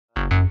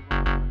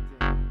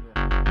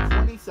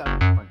sounded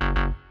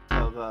different.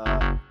 Of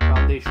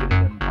Foundation and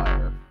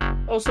Empire.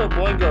 Also,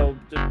 Boingo,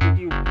 did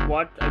you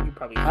watch? You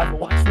probably haven't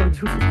watched my new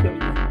video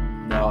yet.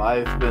 No,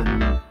 I've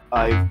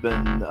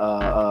been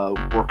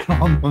working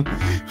on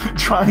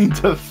trying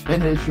to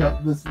finish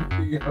up this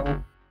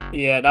video.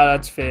 Yeah, no,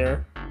 that's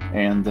fair.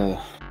 And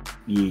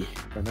yeah.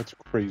 And that's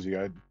crazy.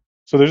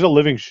 So there's a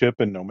living ship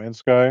in No Man's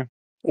Sky.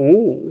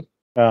 Ooh.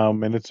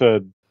 And it's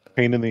a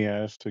pain in the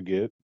ass to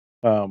get.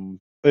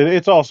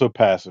 It's also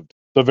passive.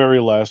 The very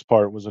last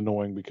part was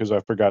annoying because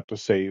I forgot to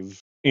save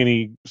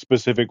any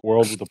specific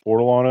world with a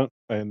portal on it,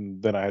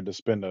 and then I had to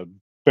spend a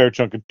fair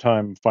chunk of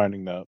time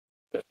finding that.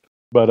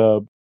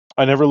 But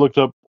I never looked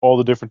up all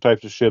the different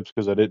types of ships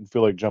because I didn't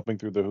feel like jumping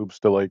through the hoops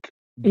to like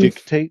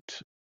dictate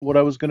what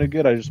I was gonna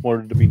get. I just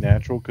wanted it to be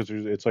natural because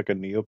it's like a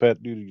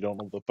Neopet, dude. You don't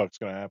know what the fuck's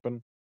gonna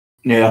happen.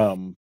 Yeah.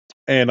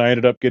 And I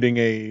ended up getting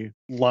a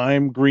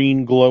lime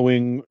green,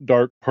 glowing,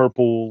 dark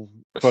purple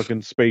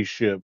fucking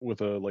spaceship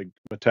with a like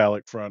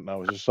metallic front, and I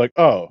was just like,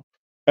 oh.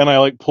 And I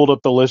like pulled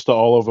up the list of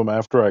all of them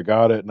after I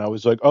got it, and I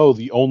was like, oh,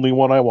 the only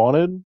one I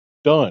wanted,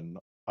 done.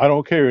 I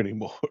don't care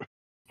anymore.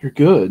 You're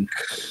good.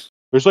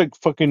 There's like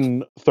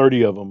fucking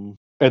 30 of them,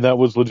 and that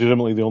was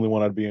legitimately the only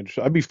one I'd be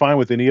interested. I'd be fine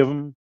with any of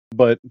them,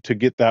 but to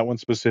get that one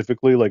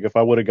specifically, like if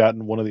I would have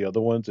gotten one of the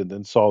other ones and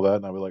then saw that,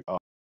 and I'd be like, oh,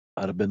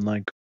 I'd have been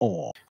like,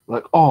 oh,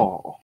 like,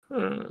 oh.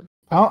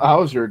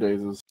 How was your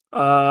days?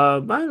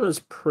 Mine was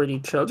pretty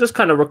chill. Just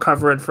kind of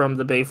recovering from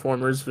the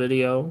Bayformers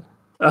video.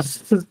 I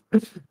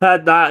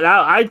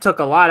took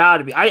a lot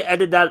out of me. I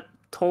edited that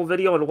whole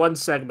video in one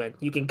segment.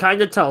 You can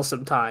kind of tell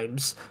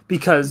sometimes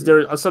because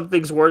some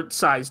things weren't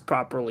sized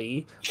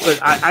properly.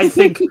 But I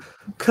think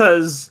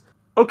because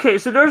okay,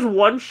 so there's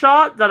one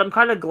shot that I'm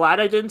kind of glad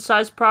I didn't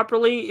size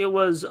properly. It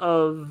was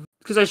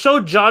because I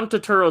showed John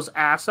Turturro's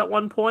ass at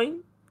one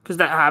point because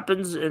that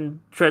happens in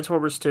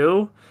Transformers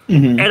 2.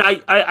 Mm-hmm.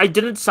 And I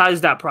didn't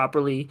size that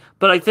properly,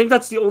 but I think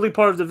that's the only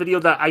part of the video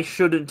that I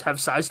shouldn't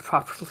have sized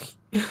properly.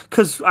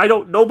 Because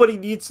nobody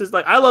needs his,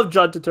 like, I love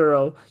John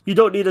Turturro. You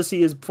don't need to see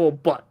his full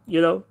butt,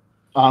 you know?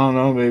 I don't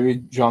know,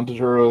 maybe John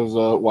Turturro's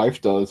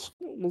wife does.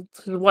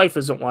 His wife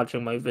isn't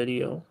watching my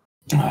video.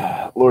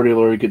 Lordy,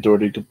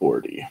 Gadordy,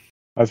 Gabordy.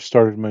 I've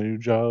started my new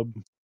job.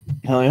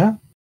 Hell yeah.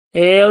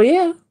 Hell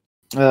yeah.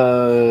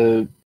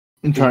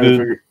 I'm trying to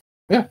figure...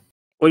 Yeah.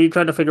 What are you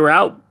trying to figure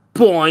out,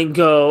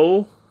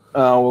 Boingo?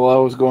 Well, I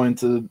was going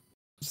to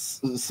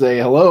say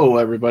hello,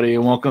 everybody,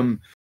 and welcome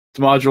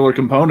to Modular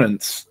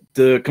Components,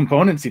 the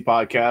componency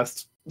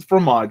podcast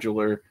from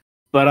Modular.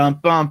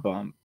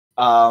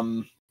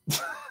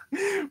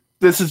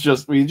 This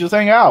is we just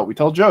hang out, we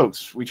tell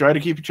jokes, we try to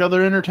keep each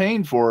other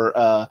entertained for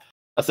a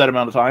set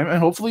amount of time, and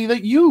hopefully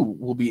that you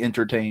will be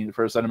entertained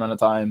for a set amount of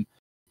time.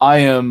 I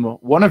am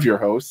one of your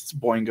hosts,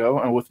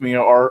 Boingo, and with me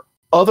are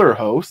other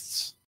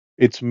hosts.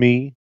 It's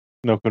me,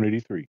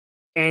 Nokon83.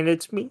 And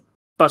it's me,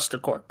 Buster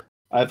Corp.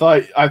 I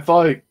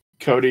thought,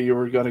 Cody, you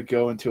were gonna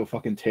go into a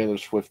fucking Taylor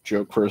Swift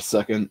joke for a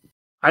second.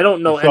 I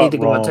don't know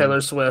anything about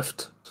Taylor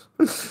Swift.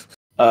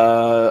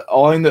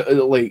 All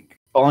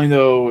I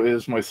know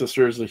is my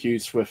sister is a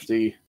huge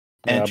Swiftie,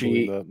 and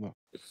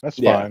that's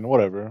fine.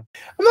 Whatever.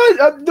 I'm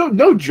not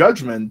no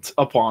judgment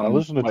upon. I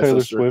listen to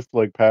Taylor Swift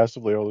like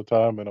passively all the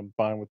time, and I'm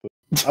fine with it.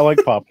 I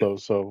like pop though,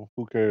 so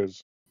who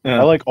cares? Yeah.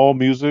 I like all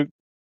music.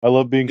 I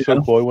love being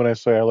so coy when I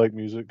say I like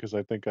music because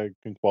I think I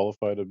can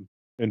qualify to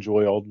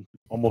enjoy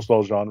almost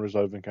all genres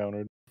I've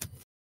encountered.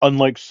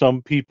 Unlike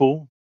some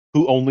people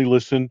who only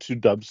listen to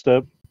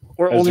dubstep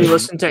or only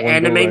listen to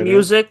anime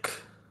music.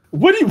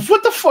 What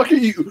the fuck are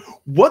you?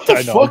 What the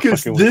fuck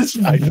is this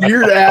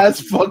weird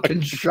ass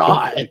fucking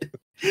shot?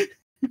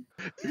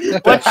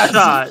 What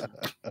shot?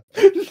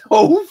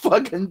 No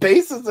fucking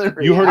basis in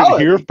reality. You heard it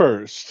here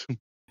first.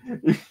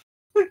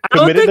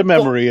 Committed to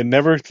memory and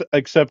never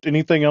accept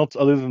anything else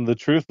other than the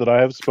truth that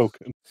I have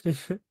spoken.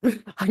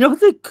 I don't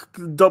think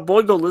the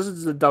Boingo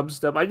listens to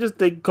dubstep. I just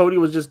think Cody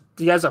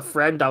he has a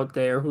friend out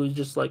there who's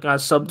just like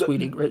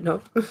subtweeting right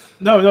now.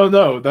 No.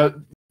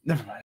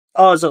 Never mind.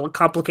 Oh, is it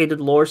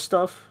complicated lore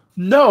stuff?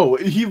 No,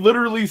 he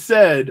literally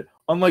said,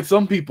 unlike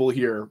some people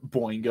here,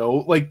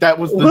 Boingo. Like, that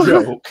was the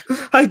joke.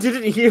 I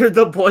didn't hear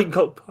the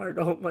Boingo part.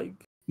 Oh my.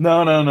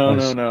 No.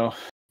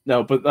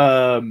 No, but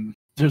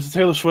there's a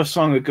Taylor Swift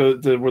song that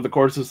goes where the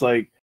chorus is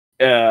like,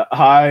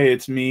 "Hi,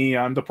 it's me.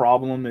 I'm the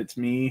problem. It's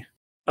me."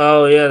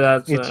 Oh yeah,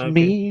 it's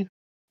me.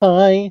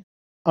 Hi,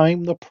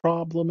 I'm the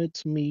problem.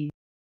 It's me.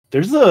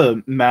 There's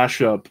a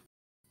mashup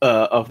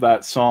of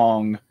that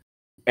song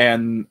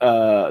and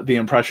the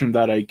impression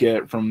that I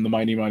get from the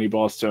Mighty Mighty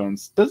Boss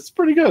Tones. That's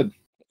pretty good.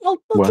 I'll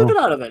check it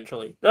out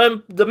eventually.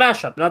 The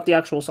mashup, not the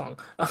actual song.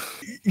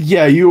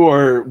 Yeah, you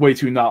are way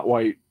too not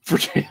white for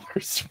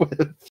Taylor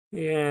Swift.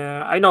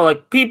 Yeah, I know.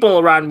 Like people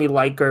around me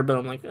like her, but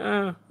I'm like,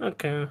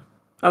 okay.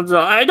 I'm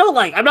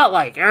not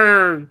like,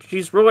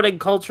 she's ruining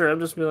culture. I'm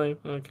just like,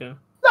 okay.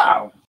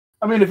 No,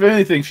 I mean, if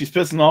anything, she's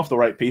pissing off the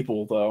right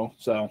people, though.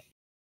 So,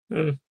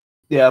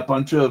 yeah, a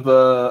bunch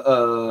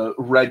of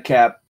red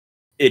cap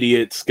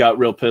idiots got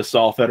real pissed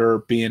off at her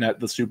being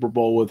at the Super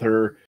Bowl with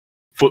her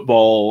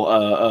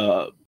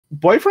football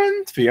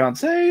boyfriend,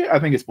 fiance. I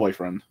think it's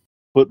boyfriend.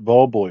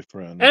 Football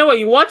boyfriend. Anyway,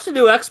 you watched the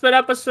new X-Men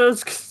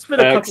episodes? It's been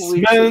a couple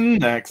weeks.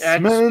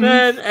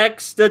 X-Men,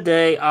 X the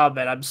day. Oh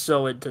man, I'm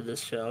so into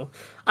this show.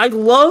 I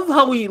love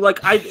how we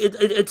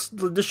it's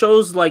the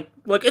show's like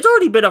it's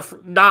already been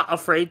not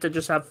afraid to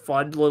just have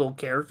fun little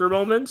character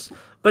moments,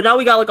 but now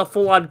we got like a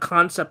full-on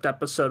concept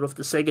episode of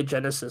the Sega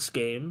Genesis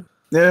game.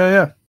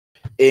 Yeah.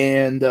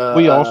 And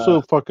we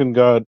also fucking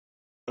got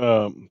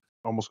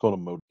almost called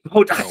him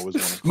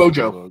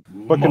Mojo.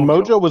 Fucking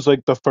Mojo was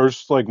like the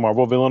first like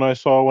Marvel villain I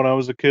saw when I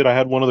was a kid. I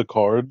had one of the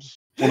cards,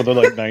 one of the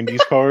like 90s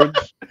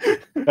cards.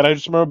 And I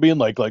just remember being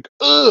like,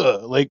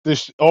 ugh, like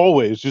this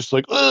always just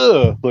like,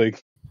 ugh,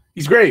 like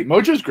he's great.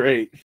 Mojo's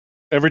great.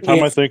 Every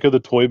time I think of the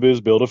Toy Biz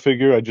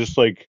Build-A-Figure,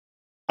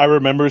 I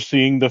remember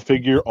seeing the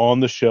figure on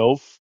the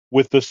shelf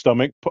with the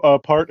stomach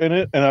part in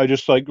it, and I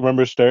just like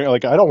remember staring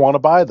like I don't want to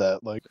buy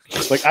that. Like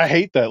I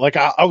hate that. Like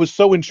I was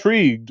so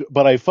intrigued,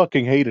 but I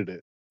fucking hated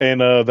it.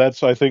 And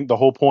that's, I think, the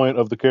whole point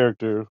of the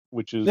character,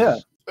 which is I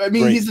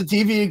mean, great. He's a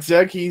TV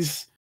exec.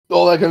 He's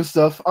all that kind of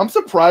stuff. I'm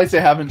surprised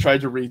they haven't tried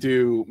to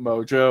redo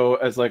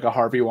Mojo as like a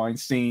Harvey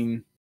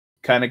Weinstein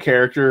kind of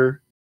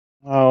character.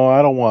 Oh,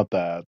 I don't want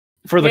that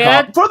for the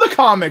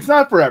comics,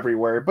 not for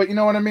everywhere. But you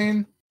know what I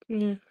mean.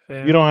 Yeah,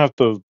 you don't have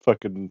to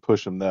fucking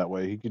push him that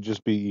way. He could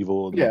just be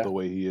evil the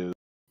way he is.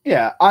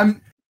 Yeah,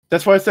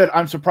 that's why I said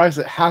I'm surprised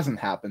it hasn't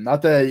happened.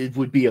 Not that it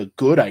would be a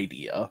good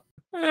idea.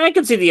 I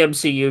can see the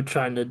MCU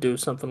trying to do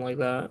something like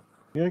that.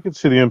 Yeah, I can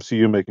see the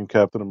MCU making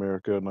Captain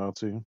America a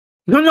Nazi.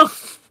 No.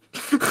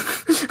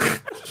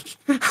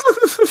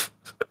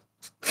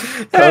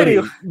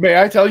 Cody,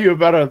 may I tell you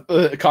about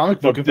a comic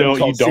book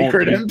called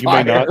Secret Empire? You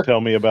may not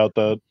tell me about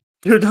that.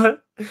 You're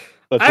not. That's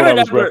what I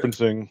was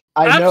referencing.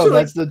 I know,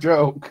 that's the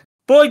joke.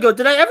 Boygo,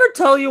 did I ever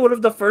tell you one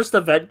of the first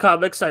event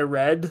comics I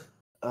read?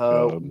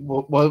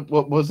 What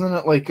wasn't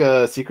it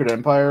like Secret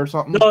Empire or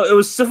something? No, it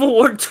was Civil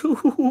War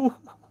 2.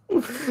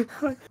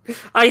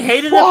 I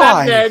hated it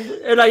back then,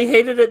 and I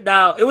hated it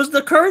now. It was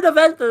the current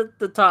event at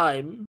the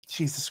time.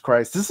 Jesus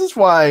Christ. This is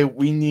why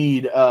we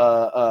need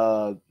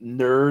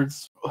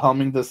nerds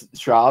humming the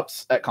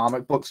shops at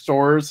comic book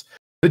stores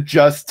to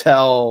just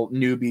tell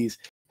newbies,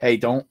 hey,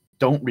 don't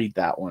read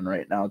that one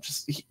right now.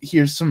 Just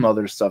here's some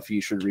other stuff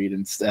you should read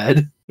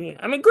instead. Yeah,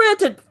 I mean,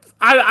 granted,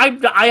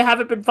 I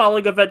haven't been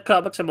following event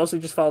comics. I mostly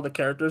just follow the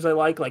characters I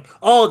like. Like,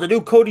 the new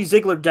Cody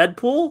Ziegler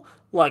Deadpool.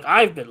 Like,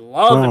 I've been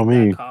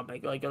loving that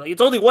comic. Like,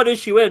 it's only one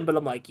issue in, but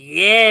I'm like,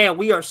 yeah,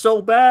 we are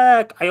so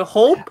back. I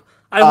hope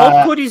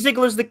Cody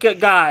Ziegler's the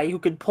guy who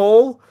can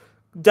pull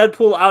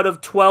Deadpool out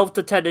of 12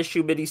 to 10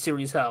 issue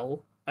miniseries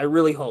hell. I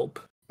really hope.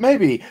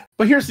 Maybe,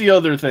 but here's the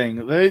other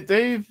thing: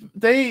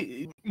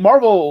 they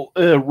Marvel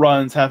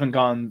runs haven't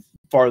gone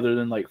farther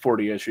than like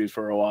 40 issues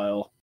for a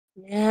while.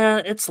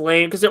 Yeah, it's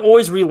lame because they're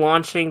always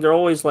relaunching. They're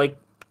always like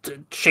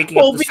shaking.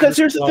 Well, because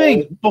here's the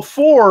thing: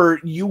 before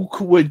you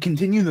would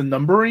continue the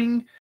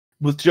numbering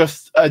with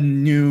just a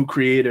new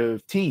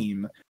creative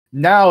team.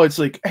 Now it's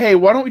like, hey,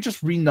 why don't we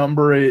just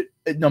renumber it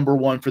at number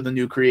 1 for the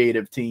new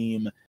creative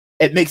team?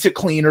 It makes it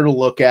cleaner to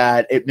look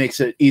at. It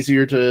makes it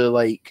easier to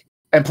like.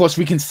 And plus,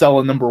 we can sell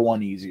a number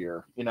 1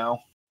 easier, you know?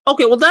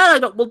 Okay, well, that I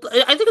don't. Well,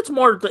 I think it's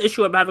more the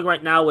issue I'm having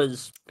right now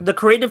is the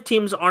creative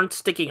teams aren't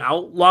sticking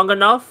out long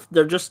enough.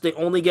 They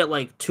only get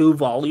like 2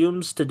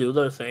 volumes to do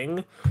their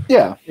thing.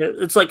 Yeah,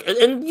 it's like,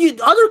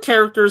 and other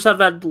characters have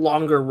had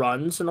longer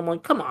runs, and I'm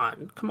like, come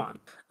on.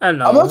 I don't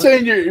know. I'm not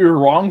saying you're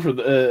wrong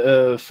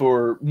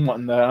for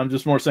wanting that. I'm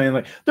just more saying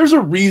like there's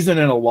a reason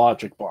and a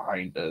logic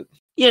behind it.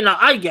 You know,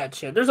 I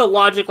get you. There's a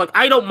logic. Like,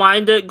 I don't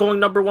mind it going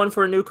number 1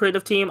 for a new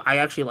creative team. I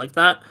actually like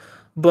that.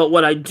 But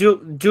what I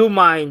do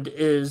mind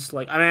is,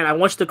 like, I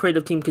wish the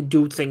creative team could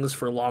do things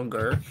for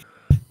longer.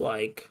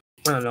 Like,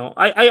 I don't know.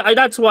 I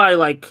that's why,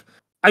 like,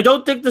 I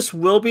don't think this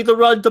will be the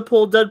run to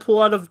pull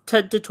Deadpool out of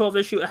 10 to 12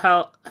 issue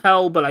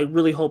hell, but I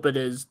really hope it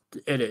is.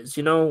 It is,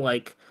 you know?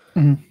 Like,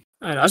 I don't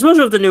know.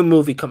 Especially with the new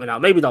movie coming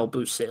out. Maybe that'll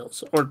boost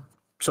sales. Or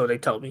so they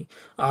tell me.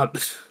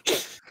 It's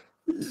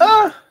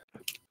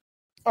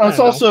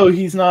also,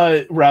 he's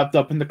not wrapped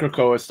up in the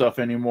Krakoa stuff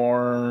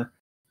anymore.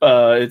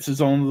 It's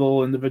his own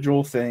little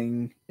individual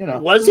thing, you know.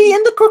 Was he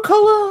in the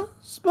Krakoa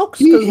books?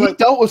 He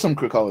dealt with some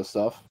Krakoa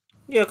stuff.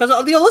 Yeah, because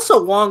the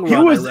Alyssa Wong run, he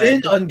was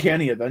in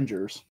Uncanny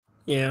Avengers.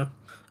 Yeah.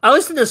 At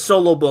least in his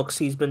solo books,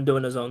 he's been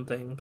doing his own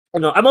thing.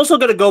 I'm also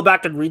going to go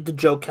back and read the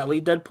Joe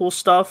Kelly Deadpool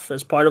stuff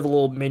as part of a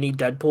little mini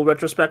Deadpool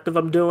retrospective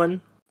I'm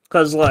doing.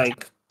 Because,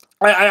 like,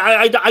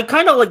 I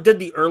kind of, like, did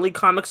the early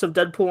comics of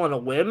Deadpool on a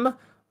whim.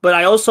 But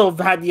I also have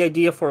had the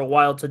idea for a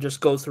while to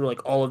just go through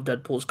like all of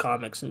Deadpool's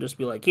comics and just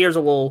be like, here's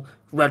a little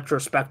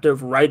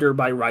retrospective writer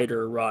by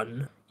writer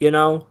run, you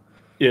know?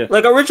 Yeah.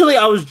 Like originally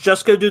I was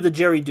just going to do the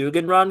Jerry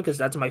Dugan run because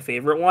that's my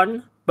favorite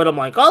one. But I'm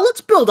like, let's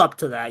build up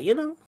to that, you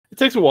know? It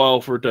takes a while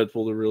for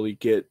Deadpool to really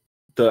get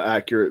the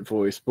accurate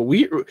voice. But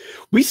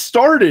we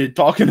started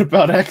talking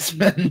about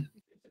X-Men.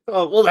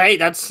 Oh, well, hey,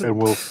 that's...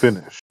 And we'll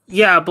finish.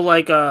 Yeah, but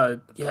like,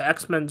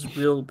 X-Men's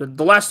the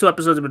last 2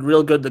 episodes have been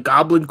real good. The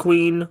Goblin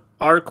Queen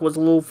arc was a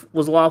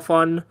lot of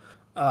fun.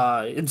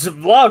 It's a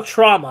lot of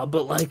trauma,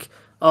 but like,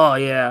 Oh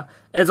yeah,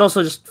 it's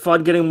also just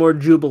fun getting more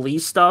Jubilee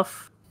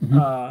stuff.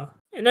 Mhm.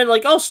 And then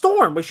like, oh,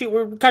 Storm, but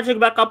we're catching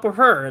back up with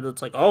her, and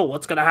it's like, oh,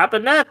 what's gonna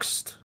happen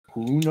next?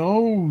 Who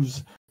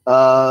knows?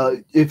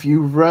 If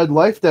you've read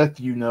Life Death,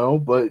 you know.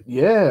 But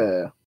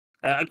yeah,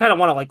 I kind of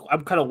want to like.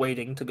 I'm kind of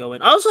waiting to go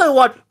in. I also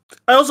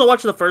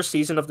watched the first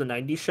season of the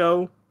 '90s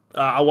show.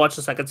 I'll watch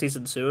the second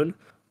season soon.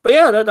 But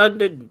yeah,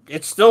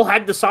 it still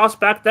had the sauce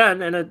back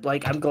then, and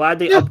I'm glad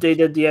they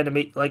updated the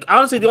anime. Like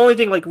honestly, the only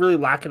thing like really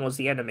lacking was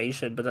the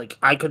animation, but like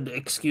I could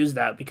excuse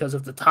that because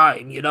of the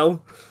time, you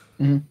know.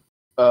 Mhm.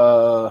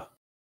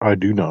 I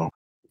do know.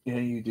 Yeah,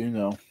 you do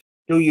know.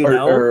 Do you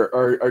know?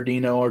 Or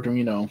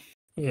Arduino.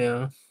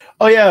 Yeah.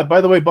 Oh yeah.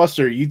 By the way,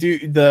 Buster, you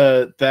do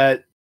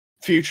that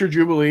future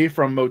Jubilee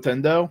from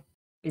Motendo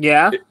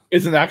Yeah.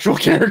 is an actual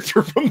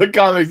character from the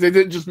comics. They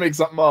didn't just make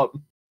something up.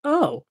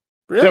 Oh,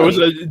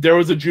 really? There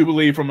was a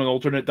Jubilee from an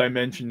alternate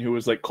dimension who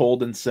was like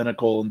cold and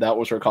cynical, and that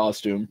was her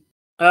costume.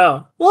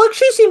 Oh, well, like,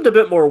 she seemed a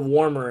bit more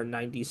warmer in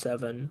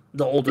 '97.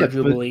 The older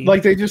Jubilee.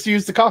 Like they just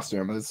used the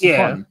costume. It's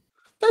fun.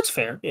 That's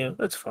fair. Yeah,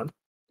 that's fun.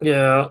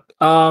 Yeah.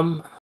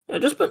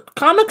 But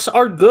comics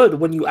are good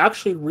when you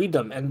actually read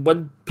them and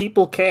when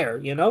people care,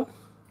 you know?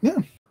 Yeah.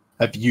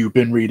 Have you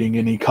been reading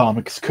any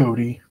comics,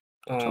 Cody?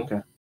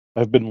 Okay.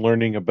 I've been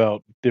learning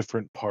about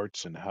different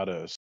parts and how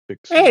to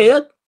fix them.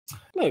 Hey,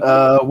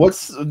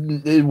 what's all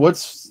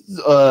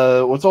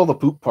the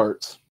poop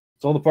parts?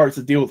 It's all the parts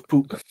that deal with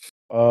poop.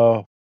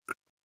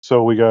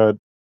 So we got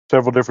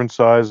several different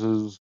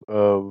sizes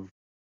of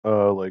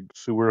like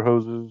sewer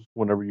hoses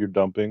whenever you're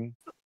dumping.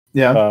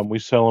 Yeah. We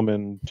sell them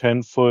in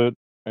 10-foot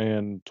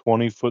and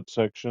 20-foot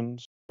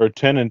sections, or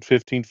 10 and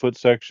 15-foot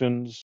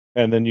sections,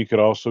 and then you could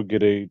also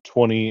get a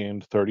 20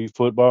 and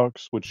 30-foot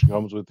box, which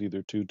comes with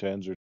either 2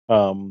 10s or.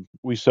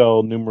 We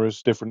sell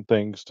numerous different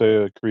things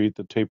to create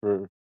the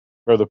taper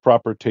or the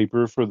proper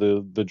taper for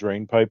the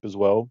drain pipe as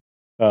well.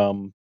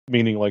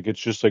 Meaning like it's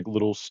just like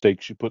little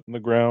stakes you put in the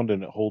ground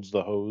and it holds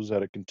the hose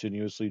at a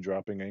continuously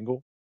dropping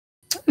angle.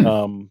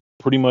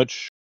 Pretty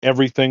much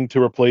everything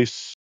to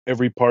replace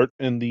every part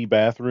in the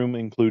bathroom,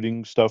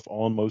 including stuff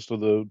on most of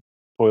the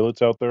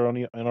toilets out there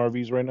in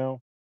RVs right now.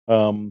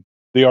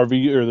 The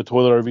RV or the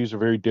toilet RVs are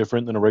very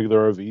different than a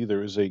regular RV.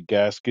 There is a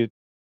gasket,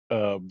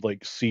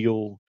 like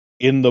seal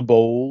in the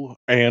bowl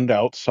and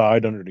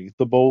outside underneath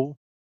the bowl.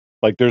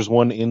 Like there's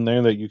one in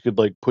there that you could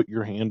like put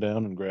your hand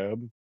down and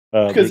grab.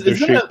 They're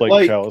shaped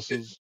like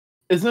chalices.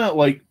 Isn't it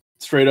like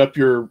straight up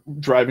you're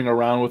driving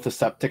around with a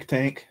septic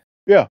tank?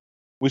 Yeah,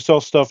 we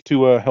sell stuff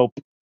to help.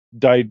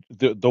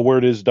 The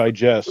word is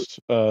digest.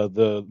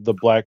 The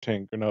black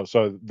tank, or no,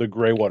 sorry, the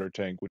gray water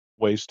tank,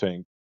 waste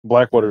tank.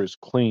 Blackwater is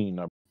clean.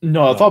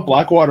 No, I thought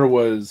Blackwater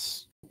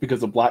was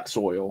because of black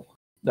soil,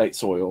 night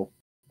soil,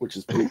 which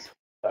is poop.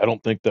 I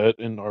don't think that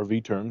in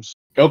RV terms.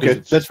 Okay,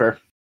 that's fair.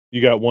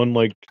 You got one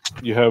like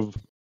you have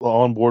the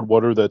onboard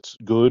water that's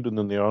good, and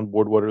then the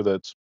onboard water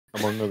that's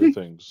among other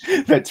things.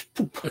 That's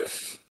poop.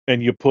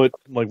 And you put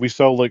like we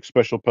sell like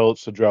special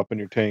pellets to drop in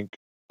your tank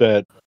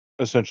that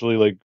essentially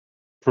like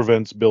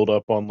prevents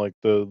buildup on like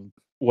the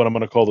what I'm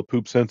going to call the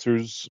poop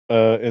sensors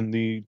in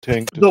the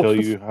tank to tell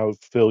you how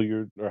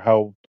failure or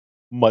how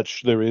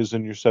much there is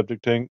in your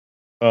septic tank.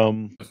 I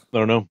don't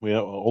know. We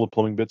have all the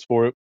plumbing bits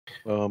for it.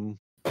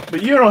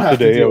 But you don't have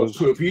to deal with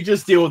poop. You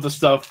just deal with the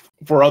stuff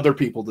for other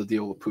people to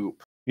deal with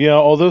poop. Yeah,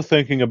 although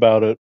thinking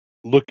about it,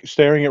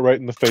 staring it right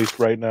in the face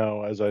right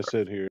now as I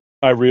sit here,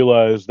 I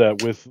realize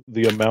that with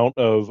the amount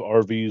of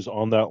RVs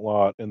on that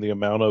lot and the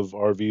amount of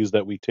RVs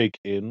that we take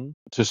in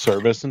to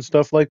service and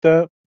stuff like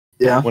that,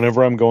 yeah.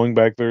 Whenever I'm going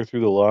back there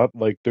through the lot,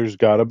 like there's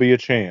got to be a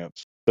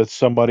chance that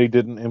somebody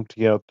didn't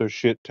empty out their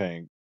shit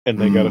tank and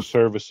they got to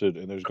service it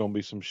and there's going to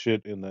be some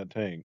shit in that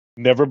tank.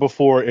 Never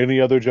before any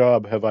other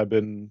job have I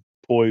been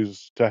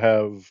poised to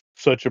have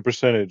such a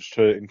percentage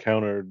to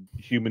encounter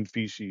human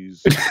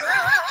feces.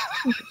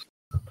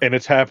 And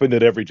it's happened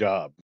at every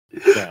job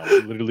now.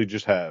 It literally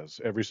just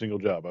has. Every single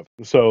job.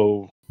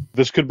 So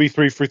this could be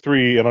 3 for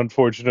 3, and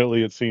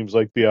unfortunately it seems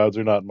like the odds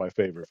are not in my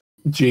favor.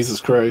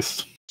 Jesus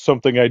Christ.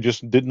 Something I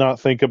just did not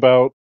think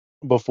about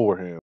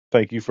beforehand.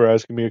 Thank you for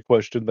asking me a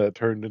question that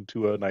turned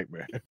into a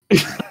nightmare.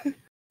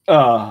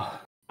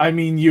 I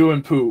mean, you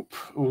and poop.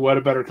 What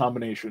a better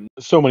combination.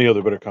 So many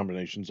other better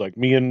combinations, like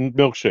me and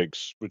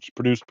milkshakes, which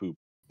produce poop.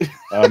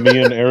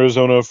 Me and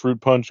Arizona fruit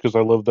punch, because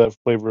I love that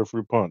flavor of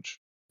fruit punch.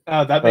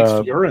 That makes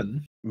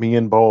urine. Me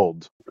and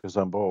bald, because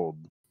I'm bald.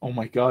 Oh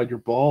my god, you're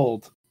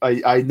bald.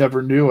 I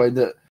never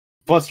knew.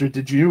 Buster,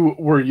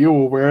 were you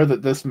aware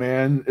that this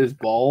man is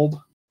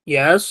bald?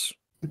 Yes.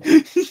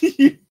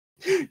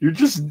 You're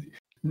just...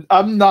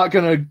 I'm not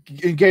gonna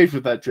engage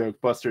with that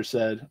joke, Buster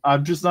said.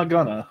 I'm just not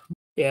gonna.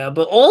 Yeah,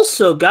 but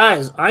also,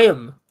 guys, I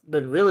am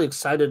been really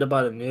excited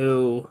about the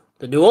new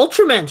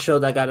Ultraman show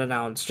that got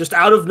announced just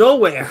out of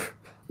nowhere.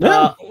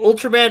 Yeah.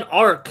 Ultraman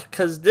Arc,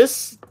 because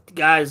this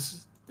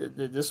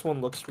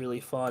one looks really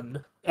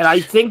fun, and I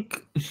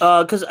think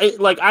because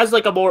as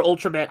a more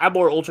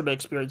Ultraman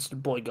experienced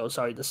than Boingo,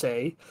 sorry to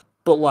say,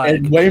 but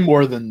and way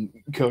more than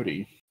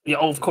Cody. Yeah,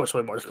 of course,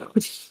 way more than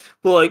Cody.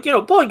 But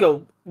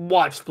Boingo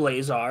watched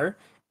Blazar,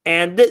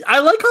 And I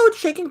like how it's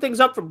shaking things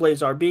up for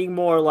Blazar, being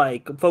more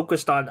like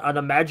focused on an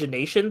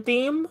imagination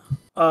theme.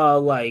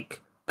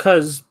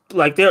 Because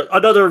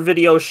another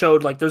video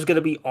showed like there's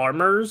gonna be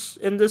armors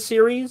in this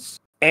series,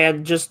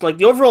 and just like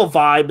the overall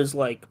vibe is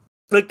like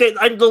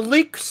the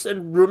leaks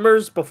and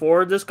rumors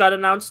before this got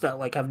announced that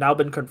like have now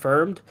been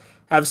confirmed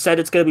have said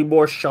it's gonna be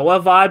more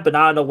Showa vibe, but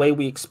not in a way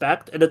we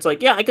expect. And it's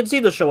like, yeah, I can see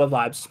the Showa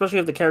vibes, especially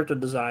of the character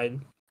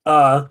design.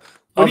 What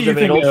do you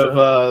think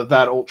of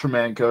that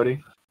Ultraman,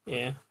 Cody?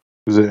 Yeah.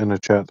 Is it in a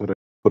chat that I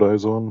put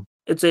eyes on?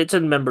 It's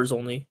in members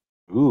only.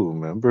 Ooh,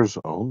 members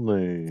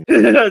only.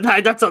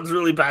 That sounds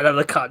really bad out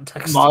of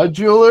context.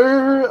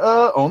 Modular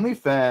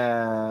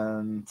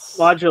OnlyFans.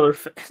 Modular.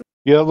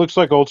 Yeah, it looks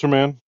like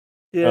Ultraman.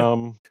 Yeah.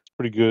 It's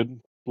pretty good.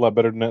 A lot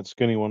better than that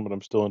skinny one, but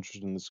I'm still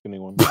interested in the skinny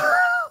one.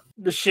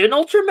 The Shin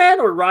Ultraman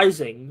or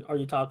Rising are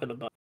you talking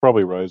about?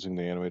 Probably Rising,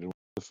 the animated one,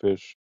 the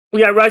fish.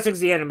 Yeah, Rising's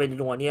the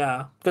animated one,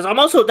 yeah. Because I'm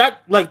also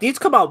these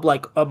come out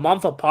like a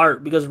month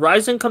apart because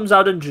Rising comes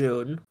out in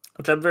June,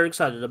 which I'm very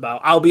excited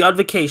about. I'll be on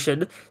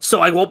vacation,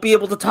 so I won't be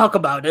able to talk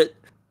about it.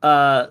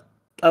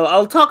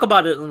 I'll talk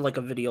about it in like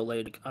a video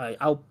later.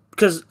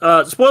 Because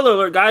spoiler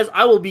alert, guys,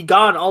 I will be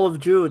gone all of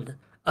June.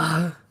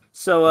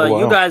 So wow.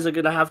 You guys are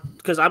gonna have,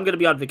 because I'm gonna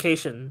be on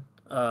vacation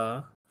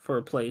for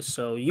a place,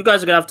 so you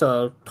guys are gonna have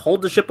to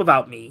hold the ship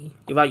without me.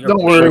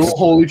 Don't worry, we'll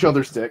hold each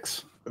other's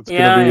sticks. It's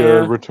gonna be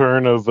a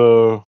return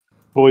of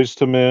Boys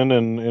to Men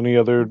and any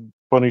other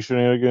funny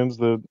shenanigans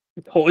that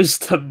Boys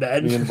to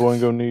Men me and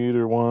Boingo need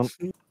or want.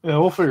 Yeah,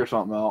 we'll figure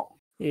something out.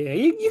 Yeah,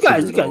 you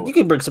guys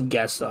can bring some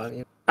guests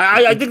on.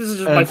 I think this is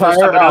just my first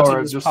time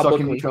announcing this just publicly.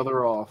 sucking each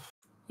other off.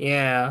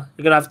 Yeah,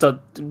 you're gonna have to.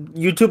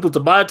 YouTube will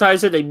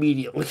demonetize it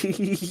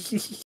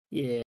immediately.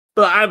 Yeah,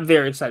 but I'm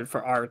very excited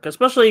for Arc,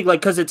 especially like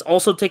because it's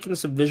also taking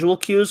some visual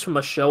cues from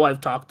a show I've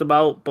talked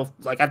about,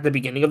 like at the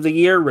beginning of the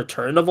year,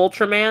 Return of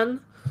Ultraman.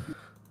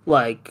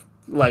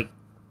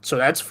 So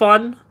that's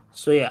fun.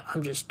 So yeah,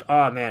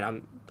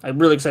 I'm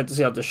really excited to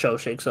see how the show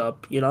shakes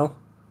up. You know,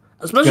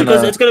 especially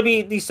because it's gonna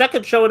be the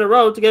second show in a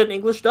row to get an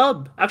English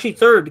dub. Actually,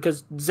 third,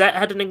 because Zet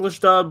had an English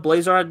dub,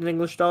 Blazar had an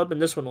English dub,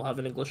 and this one will have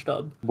an English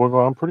dub. Well,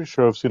 I'm pretty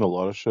sure I've seen a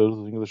lot of shows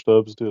with English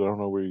dubs, dude. I don't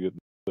know where you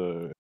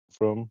get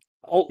from.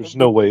 There's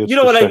no way. You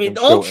know what I mean?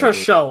 Ultra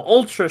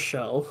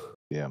show.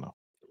 Yeah, no.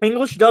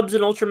 English dubs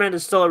in Ultraman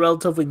is still a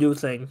relatively new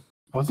thing.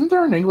 Wasn't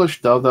there an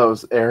English dub that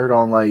was aired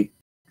on like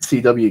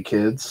CW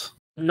Kids?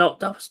 No,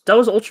 that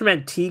was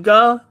Ultraman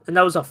Tiga, and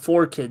that was a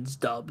 4Kids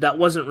dub. That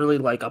wasn't really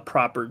like a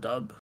proper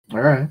dub. All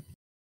right.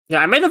 Yeah,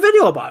 I made a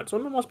video about it. It's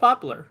one of the most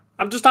popular.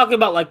 I'm just talking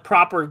about like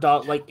proper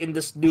dub, like in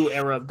this new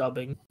era of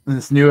dubbing. In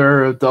this new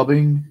era of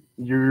dubbing,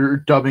 you're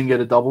dubbing it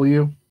a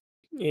W?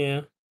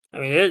 Yeah. I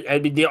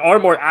mean, they are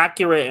more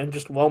accurate and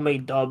just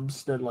well-made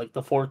dubs than like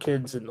the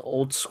 4Kids and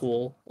old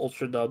school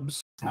Ultra dubs.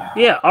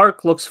 Yeah,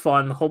 Arc looks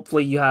fun.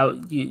 Hopefully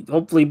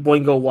hopefully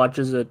Boingo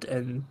watches it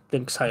and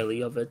thinks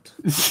highly of it.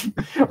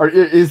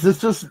 Is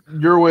this just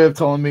your way of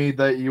telling me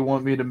that you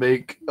want me to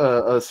make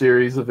a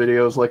series of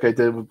videos like I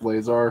did with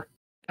Blazar?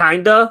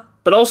 Kinda,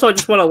 but also I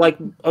just want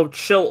to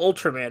chill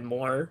Ultraman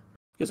more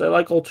because I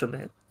like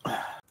Ultraman.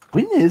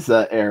 When is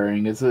that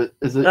airing? Is it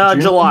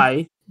June?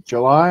 July?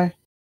 July?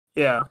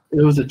 Yeah.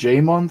 It was a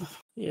J month?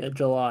 Yeah,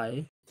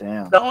 July.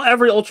 Damn.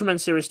 Every Ultraman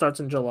series starts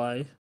in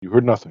July. You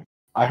heard nothing.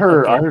 I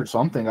heard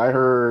something.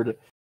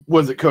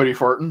 Was it Cody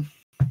farting?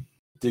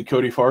 Did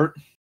Cody fart?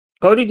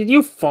 Cody, did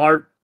you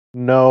fart?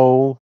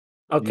 No.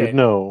 Okay. You'd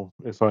know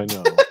if I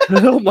know.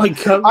 Oh my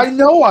god. I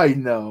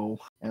know.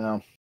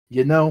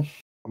 You know.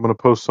 I'm going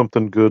to post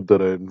something good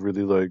that I'd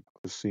really like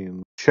to see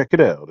and check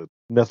it out. It's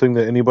nothing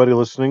that anybody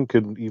listening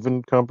could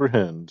even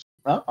comprehend.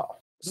 Oh.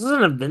 Is this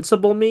an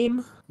Invincible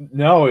meme?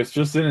 No, it's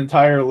just an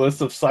entire list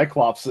of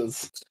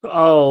Cyclopses.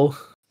 Oh.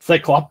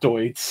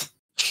 Cycloptoids.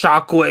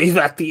 Shockwave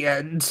at the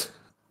end.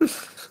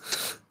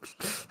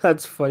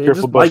 That's funny.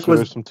 Careful, Buster,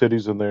 there's some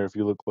titties in there if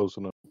you look close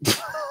enough.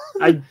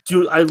 I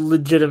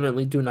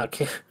legitimately do not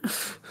care.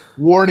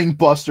 Warning,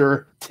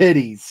 Buster,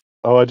 titties.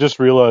 Oh, I just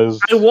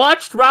realized. I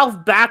watched Ralph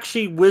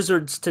Bakshi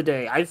Wizards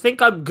today. I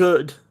think I'm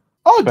good.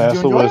 Oh, did you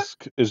enjoy it?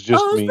 Basilisk is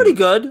just it was me. pretty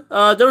good.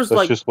 That's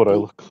just what I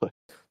look like.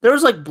 There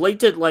was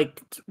blatant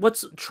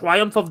what's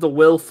Triumph of the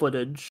Will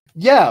footage.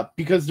 Yeah,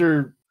 because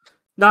they're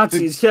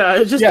Nazis.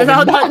 They're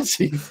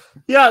Nazis.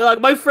 Yeah, like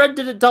my friend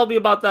didn't tell me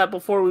about that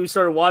before we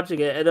started watching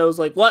it, and I was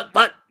like, "What?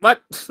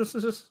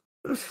 It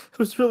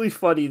was really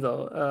funny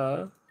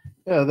though.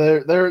 Yeah,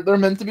 they're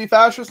meant to be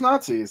fascist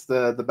Nazis.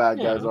 The bad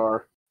guys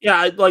are.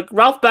 Yeah,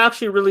 Ralph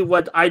Bakshi really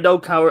went. I know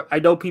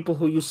people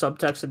who use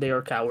subtext and they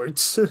are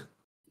cowards.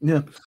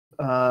 Yeah.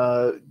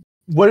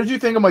 What did you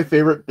think of my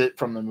favorite bit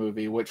from the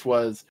movie, which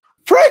was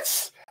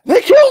Fritz?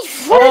 They killed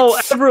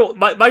Fritz! Oh,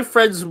 my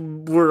friends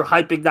were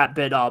hyping that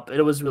bit up, and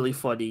it was really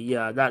funny.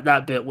 Yeah,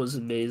 that bit was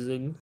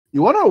amazing.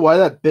 You want to know why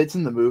that bit's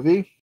in the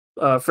movie?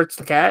 Fritz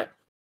the Cat?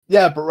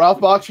 Yeah, but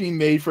Ralph Bakshi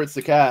made Fritz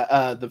the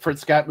Cat, the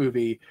Fritz the Cat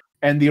movie,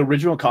 and the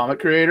original comic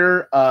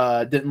creator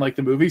didn't like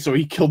the movie, so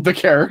he killed the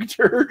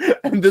character.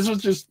 And this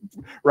was just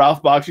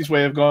Ralph Bakshi's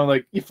way of going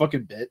like, you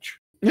fucking bitch.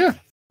 Yeah.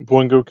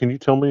 Boingo, can you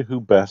tell me who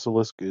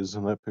Basilisk is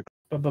in that picture?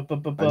 I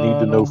need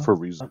to know for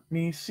reason. Let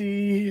me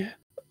see.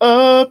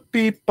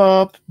 Beep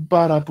bop,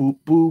 bada boop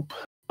boop.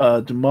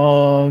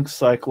 Demog,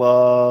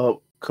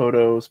 Cyclops,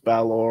 Kodos,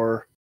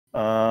 Balor,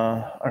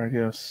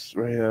 Argus,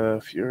 Rhea,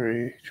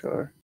 Fury,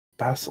 Char.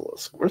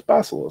 Basilisk. Where's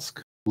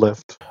Basilisk?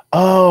 Left.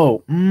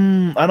 Oh,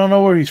 I don't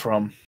know where he's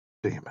from.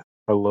 Damn it.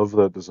 I love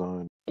that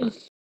design.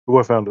 Oh,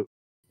 I found it.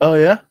 Oh,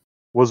 yeah?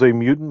 Was a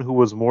mutant who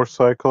was more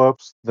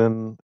Cyclops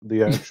than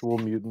the actual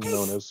mutant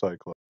known as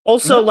Cyclops.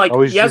 Also, like,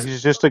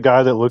 he's just a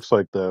guy that looks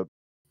like that.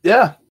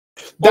 Yeah.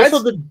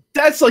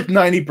 That's like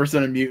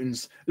 90% of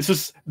mutants. It's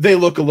just they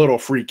look a little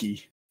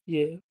freaky.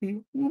 Yeah,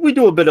 we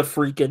do a bit of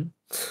freaking.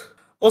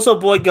 Also,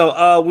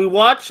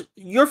 Boingo,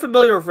 you're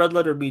familiar with Red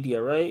Letter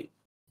Media, right?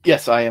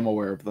 Yes, I am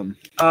aware of them.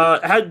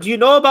 Do you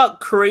know about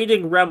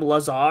Creating Rem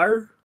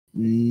Lazar?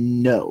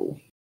 No.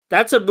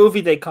 That's a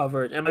movie they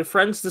covered, and my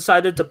friends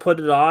decided to put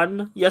it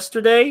on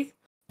yesterday,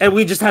 and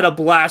we just had a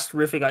blast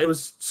riffing on it. It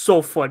was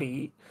so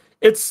funny.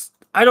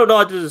 I don't know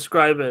how to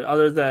describe it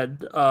other than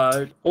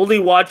only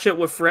watch it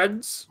with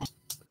friends.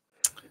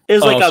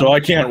 So I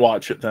can't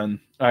watch it then.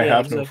 I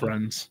have no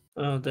friends.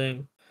 Oh,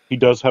 dang. He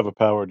does have a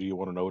power. Do you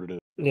want to know what it is?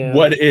 Yeah.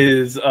 What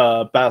is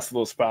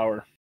Basilisk's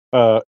power?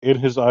 In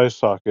his eye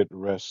socket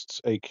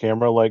rests a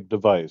camera-like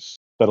device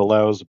that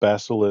allows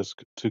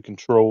Basilisk to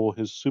control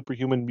his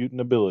superhuman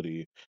mutant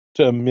ability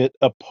to emit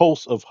a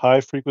pulse of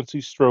high-frequency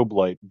strobe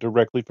light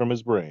directly from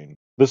his brain.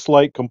 This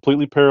light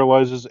completely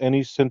paralyzes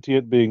any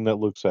sentient being that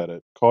looks at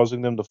it,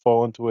 causing them to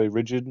fall into a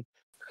rigid,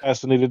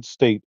 fascinated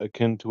state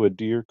akin to a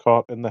deer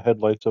caught in the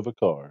headlights of a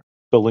car.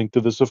 The length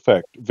of this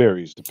effect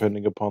varies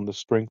depending upon the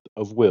strength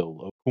of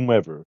will of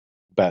whomever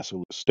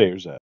Basilisk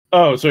stares at.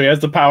 Oh, so he has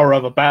the power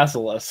of a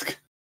basilisk.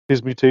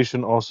 His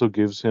mutation also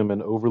gives him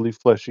an overly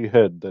fleshy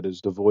head that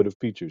is devoid of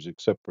features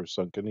except for a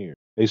sunken ear,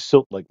 a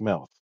silt-like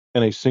mouth,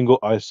 and a single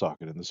eye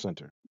socket in the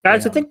center.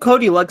 Guys, I think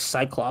Cody likes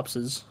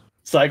Cyclopses.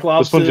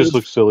 Cyclops. This one just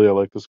looks silly. I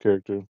like this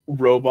character.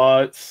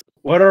 Robots.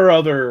 What are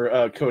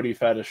other Cody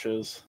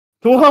fetishes?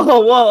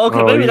 Whoa,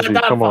 okay, maybe easy.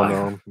 not that Come far. on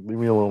now. Leave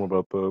me alone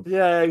about that.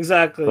 Yeah,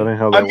 exactly. That ain't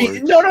how that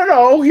works.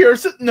 No.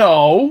 Here's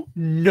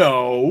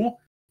no.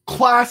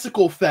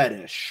 Classical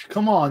fetish.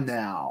 Come on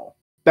now.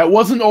 That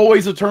wasn't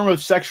always a term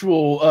of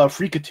sexual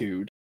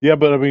freakitude. Yeah,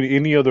 but I mean,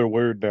 any other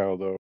word now,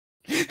 though.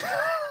 It's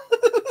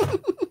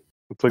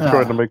like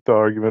trying to make the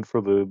argument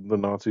for the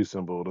Nazi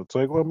symbol. It's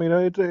like, well, I mean,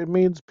 it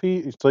means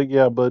peace. It's like,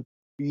 yeah, but...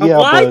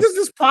 Why does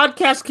this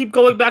podcast keep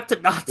going back to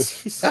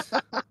Nazis?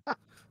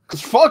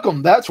 Because fuck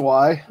them, that's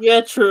why.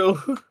 Yeah, true.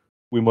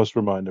 We must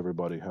remind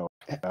everybody how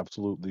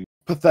absolutely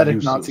pathetic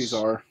useless Nazis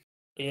are.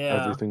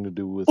 Yeah. everything to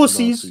do with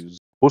Pussies. Nazis.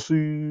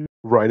 Pussy.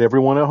 Right,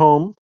 everyone at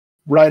home.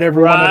 Right,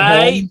 everyone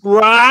at home.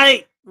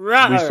 Right.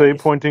 We say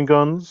pointing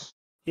guns.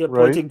 Yeah,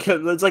 right? pointing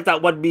guns. It's like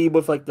that one meme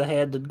with like the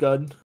handed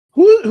gun.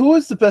 Who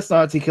is the best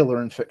Nazi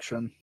killer in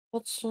fiction?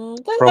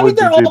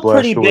 They're all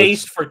pretty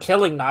based for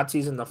killing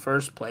Nazis in the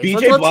first place.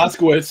 BJ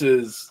Blazkowicz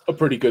is a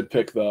pretty good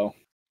pick, though.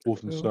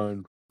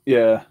 Wolfenstein.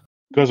 Yeah.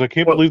 Because I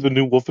can't believe the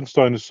new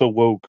Wolfenstein is so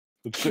woke.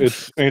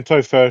 It's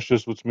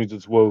anti-fascist, which means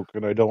it's woke,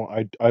 and I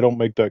don't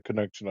make that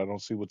connection. I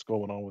don't see what's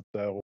going on with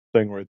that whole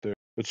thing right there.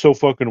 It's so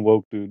fucking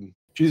woke, dude.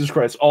 Jesus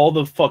Christ, all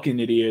the fucking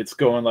idiots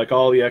going like,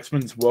 all the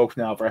X-Men's woke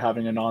now for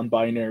having a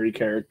non-binary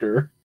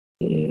character.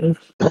 Yeah.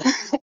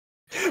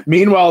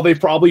 Meanwhile, they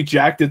probably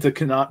jacked it to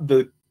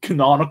the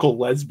canonical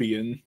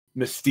lesbian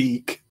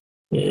Mystique.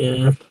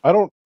 Yeah. I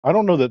don't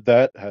know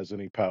that has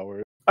any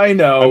power. I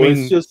know. I mean,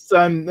 it's just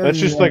that's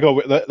just like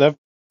that.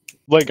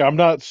 Like, I'm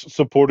not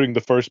supporting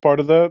the first part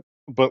of that,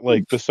 but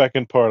like the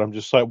second part, I'm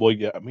just like, well,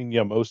 yeah. I mean,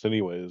 yeah, most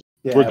anyways.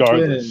 Yeah,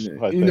 regardless,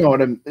 you know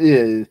what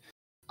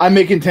I'm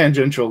making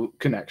tangential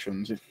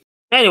connections.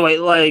 Anyway,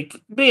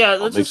 but yeah,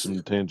 let's make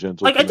some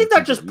tangential. I think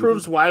that just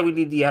proves why we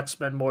need the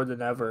X-Men more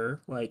than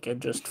ever, in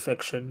just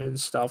fiction and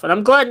stuff. And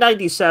I'm glad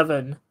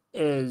 97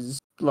 is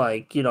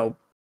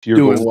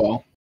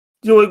doing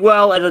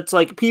well, and it's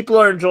like people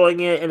are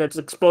enjoying it, and it's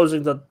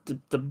exposing the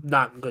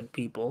not good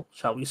people,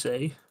 shall we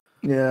say?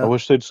 Yeah. I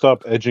wish they'd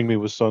stop edging me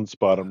with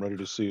Sunspot. I'm ready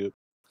to see it.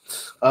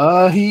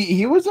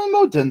 He was in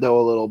Motendo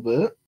a little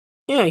bit.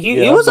 Yeah,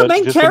 he was a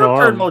main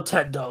character in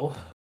Motendo.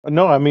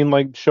 No, I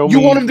mean, show me. You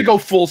want him to go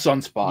full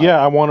Sunspot?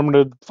 Yeah, I want him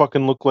to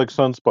fucking look like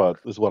Sunspot.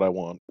 Is what I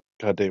want.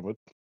 God damn it!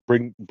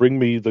 Bring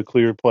me the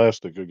clear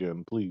plastic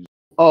again, please.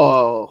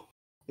 Oh,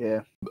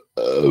 yeah.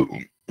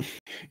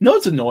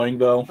 It's annoying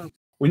though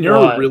when you're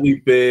a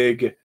really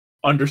big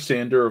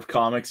understander of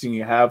comics and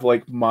you have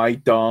my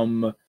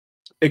dumb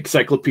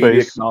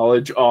encyclopedic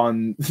knowledge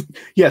on.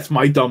 Yes,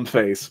 my dumb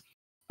face.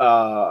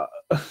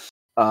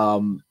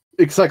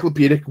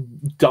 Encyclopedic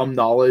dumb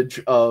knowledge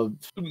of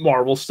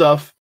Marvel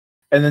stuff.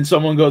 And then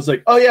someone goes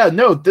like, oh yeah,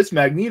 no, this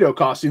Magneto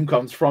costume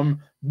comes from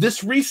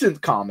this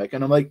recent comic.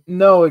 And I'm like,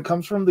 no, it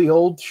comes from the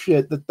old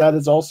shit that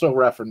is also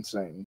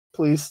referencing.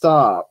 Please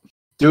stop.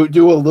 Do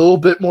a little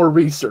bit more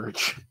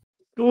research.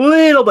 A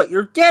little bit.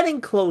 You're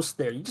getting close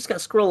there. You just gotta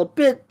scroll a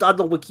bit on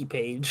the wiki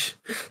page.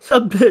 A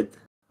bit.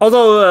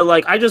 Although,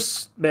 like, I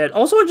just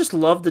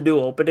love the new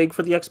opening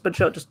for the X-Men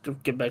show. Just to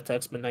get back to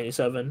X-Men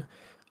 97.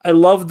 I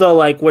love the,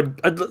 like, when...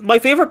 my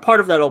favorite part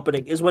of that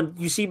opening is when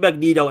you see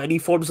Magneto and he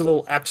forms a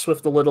little X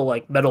with the little,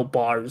 like, metal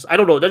bars. I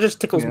don't know, that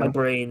just tickles my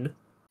brain.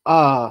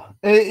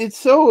 It's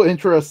so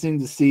interesting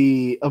to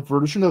see a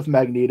version of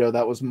Magneto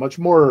that was much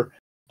more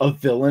a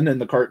villain in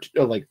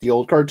the the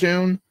old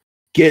cartoon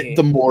get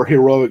the more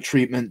heroic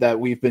treatment that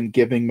we've been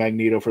giving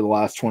Magneto for the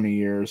last 20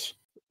 years.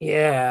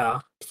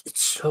 Yeah,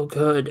 it's so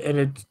good,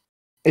 and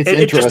it's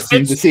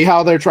interesting to see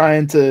how they're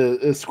trying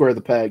to square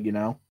the peg, you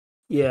know?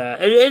 Yeah,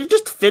 it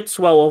just fits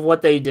well with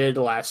what they did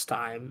last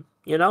time,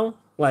 you know?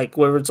 Like,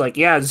 where it's like,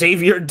 yeah,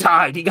 Xavier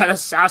died, he got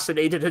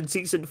assassinated in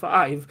Season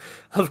 5.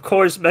 Of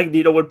course,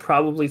 Magneto would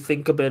probably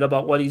think a bit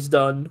about what he's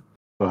done.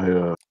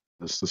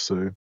 This to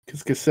say.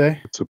 Qu'est-ce que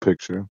c'est? It's a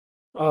picture.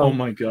 Oh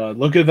my god,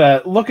 look at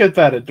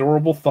that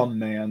adorable thumb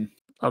man.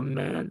 Thumb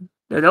man.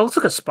 That looks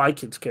like a Spy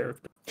Kids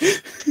character.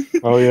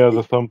 Oh yeah,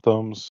 the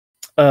thumbs.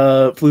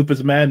 Floop is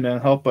a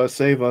madman, help us,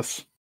 save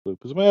us. Floop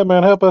is a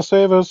madman, help us,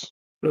 save us.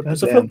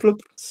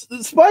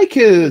 Spy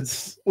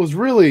Kids was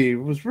really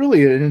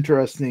an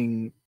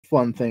interesting,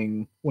 fun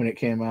thing when it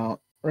came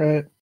out,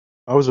 right?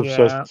 I was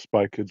obsessed with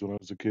Spy Kids when I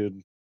was a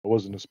kid. I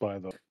wasn't a spy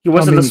though. You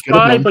wasn't a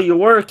spy, but you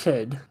were a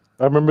kid.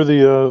 I remember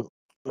the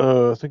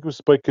I think it was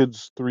Spy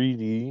Kids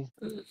 3D.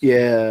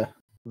 Yeah.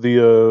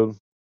 The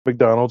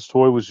McDonald's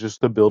toy was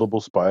just a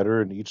buildable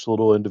spider, and each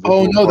little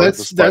individual. Oh no,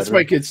 that's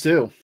Spy Kids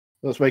too.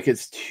 That's Spy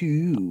Kids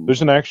 2.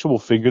 There's an actual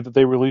figure that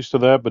they released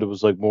of that, but it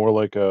was like more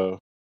like a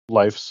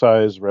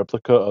life-size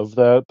replica of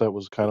that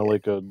was kind of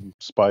like a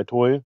spy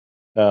toy.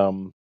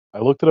 I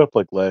looked it up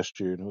like last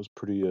year, and it was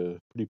pretty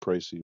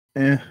pricey.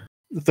 Yeah.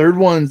 The third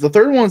one's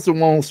the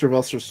one with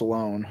Sylvester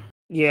Stallone.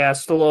 Yeah,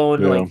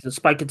 Stallone, like the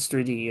Spy Kids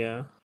 3D,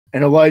 yeah.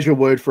 And Elijah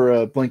Wood for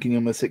a Blinking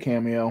You Miss It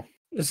cameo.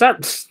 It's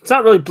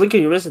not really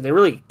Blinking You Miss It. They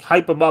really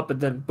hype him up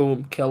and then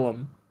boom, kill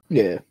him.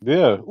 Yeah.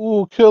 Yeah.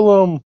 Ooh,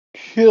 kill him.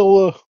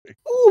 Ooh,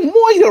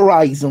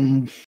 moisturize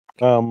him.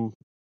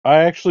 I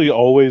actually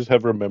always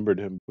have remembered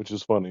him, which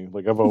is funny.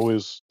 Like I've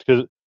always,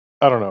 cause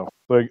I don't know,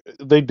 like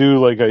they do.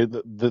 Like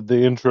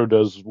the intro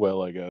does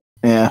well, I guess.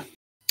 Yeah.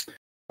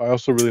 I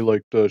also really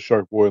liked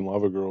Shark Boy and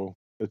Lava Girl.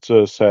 It's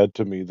sad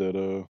to me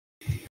that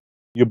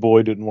your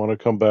boy didn't want to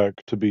come back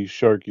to be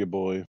Shark, your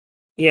boy.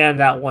 Yeah,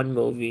 that one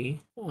movie.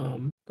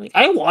 Like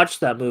I watched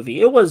that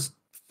movie. It was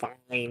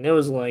fine. It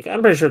was like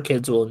I'm pretty sure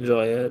kids will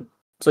enjoy it.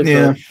 It's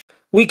like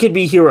We Could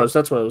Be Heroes.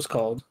 That's what it was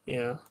called.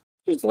 Yeah,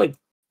 it's like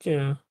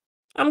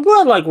I'm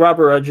glad like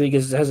Robert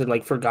Rodriguez hasn't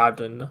like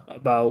forgotten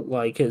about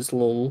like his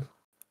little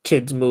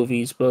kids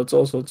movies, but it's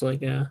like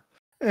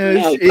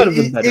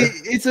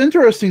it's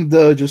interesting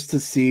though just to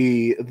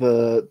see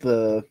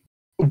the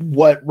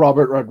what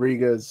Robert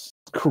Rodriguez's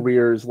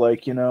career is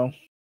like, you know.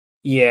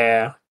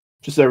 Yeah.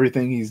 Just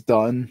everything he's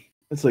done.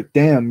 It's like,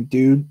 damn,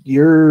 dude,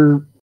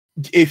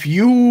 if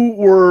you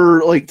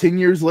were like 10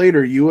 years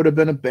later, you would have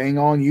been a bang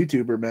on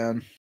YouTuber,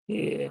 man.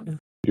 Yeah.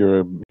 You're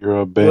a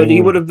bang. But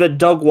he would have been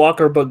Doug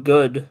Walker, but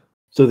good.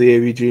 So the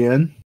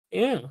AVGN?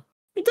 Yeah.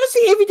 It does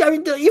the AVGN. I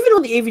mean, even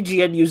when the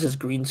AVGN uses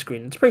green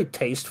screen, it's pretty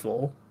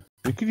tasteful.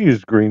 You could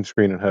use green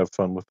screen and have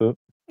fun with it.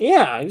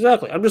 Yeah,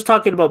 exactly. I'm just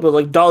talking about, but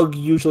like Doug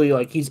usually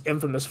like he's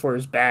infamous for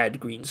his bad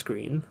green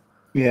screen.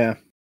 Yeah.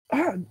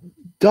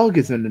 Doug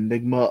is an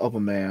enigma of a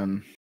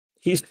man.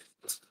 He's.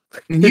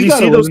 And you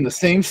gotta live in the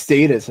same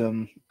state as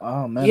him.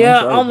 Oh man.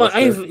 Yeah,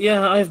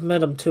 I've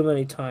met him too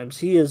many times.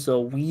 He is a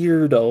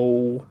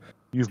weirdo.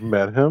 You've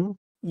met him?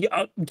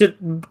 Yeah,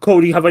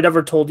 Cody, have I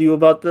never told you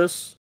about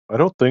this? I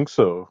don't think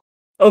so.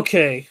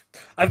 Okay,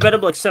 I've met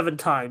him like 7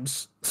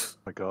 times. Oh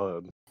my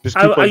god. Just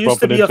keep, I used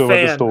to be a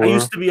fan. I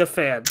used to be a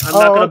fan. I'm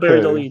not gonna bury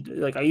the lead.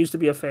 Like I used to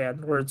be a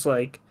fan, where it's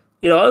like,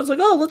 you know, I was like,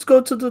 oh, let's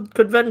go to the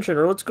convention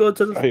or let's go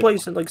to the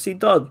place and like see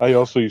Doug. I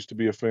also used to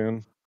be a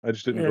fan. I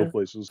just didn't go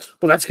places.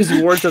 Well, that's because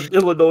you weren't an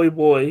Illinois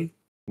boy.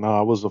 No,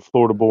 I was a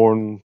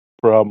Florida-born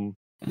problem.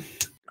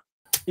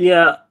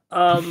 Yeah,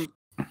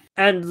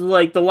 and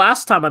like the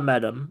last time I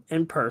met him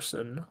in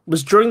person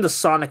was during the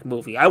Sonic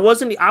movie. I was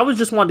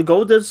just wanting to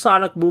go to the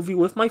Sonic movie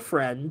with my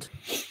friend,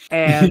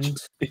 and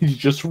you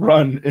just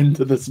run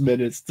into this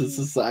menace to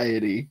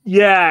society.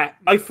 Yeah,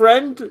 my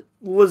friend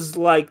was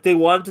like, they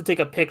wanted to take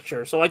a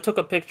picture, so I took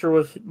a picture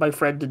with my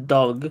friend and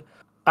Doug.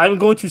 I'm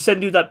going to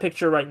send you that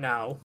picture right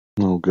now.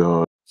 Oh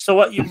god. So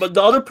what? But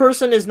the other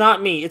person is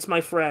not me; it's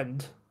my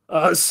friend.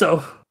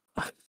 So,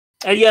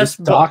 and yes,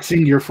 just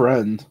doxing your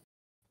friend.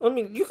 I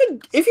mean, you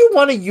can, if you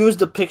want to use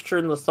the picture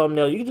in the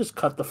thumbnail, you can just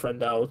cut the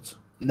friend out.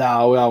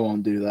 No, I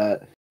won't do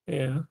that.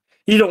 Yeah,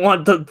 you don't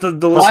want the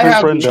I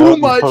have too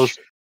much.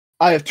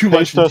 I have too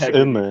much. Paste us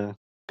in there.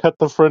 Cut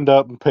the friend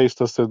out and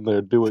paste us in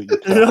there. Do what you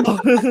can.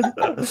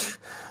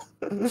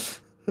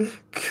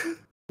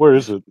 Where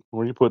is it?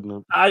 Where are you putting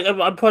it?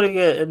 I'm putting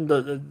it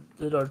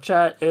in our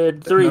chat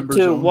in 3,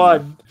 2,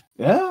 1.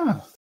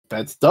 Yeah,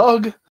 that's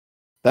Doug.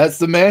 That's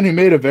the man who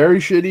made a very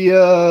shitty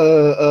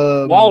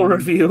wall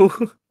review.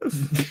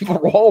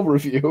 Wall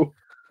review.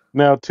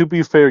 Now, to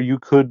be fair, you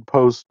could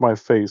post my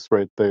face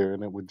right there,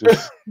 and it would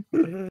just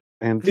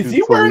And Is to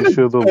he wearing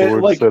Felicia, the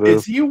Lord like? said,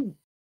 Is he?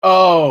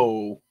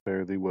 Oh,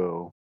 fare thee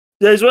well.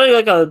 Yeah, he's wearing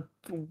like a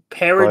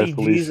parody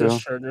Felicia.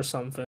 Jesus shirt or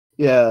something.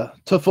 yeah.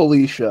 To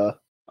Felicia.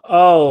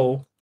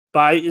 Oh,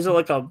 is it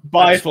like a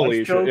Bye, ex-wife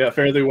Felicia. joke? Yeah,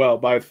 fairly well.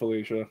 Bye,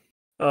 Felicia.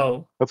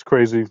 Oh, That's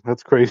crazy.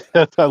 That's crazy.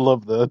 I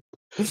love that.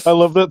 I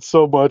love that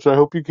so much. I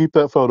hope you keep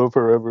that photo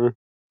forever.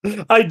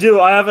 I do.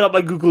 I have it on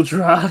my Google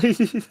Drive.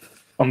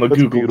 On the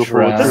That's Google beautiful.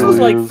 It Drive. This was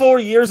truly like is. 4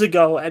 years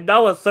ago, and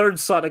now a third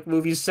Sonic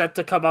movie is set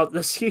to come out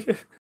this year.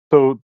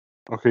 So,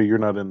 okay, you're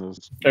not in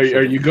this. Are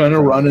you going to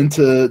run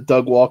into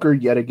Doug Walker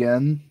yet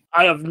again?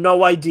 I have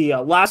no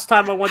idea. Last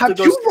time I went to Have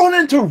go. you run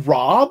into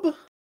Rob?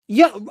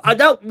 Yeah,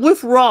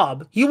 with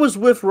Rob. He was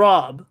with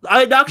Rob.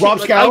 I actually Rob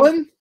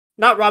Scallon?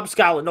 Not Rob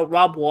Scallon. No,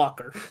 Rob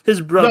Walker, his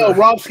brother. No,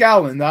 Rob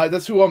Scallon.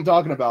 That's who I'm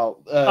talking about.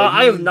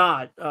 I have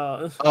not.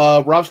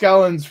 Rob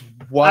Scallon's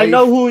wife. I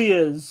know who he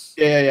is.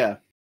 Yeah.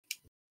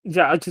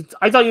 Yeah,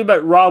 I thought you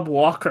meant Rob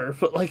Walker,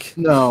 but like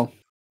No.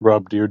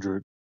 Rob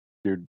Deirdre.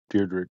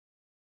 Deirdre.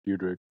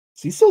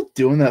 Is he still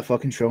doing that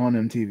fucking show on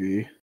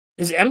MTV?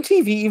 is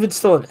MTV even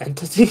still an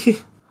entity?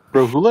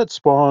 Bro, who let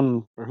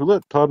Todd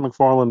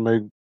McFarlane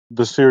make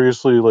the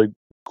seriously like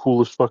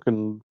coolest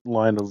fucking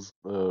line of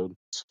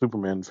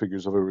Superman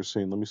figures I've ever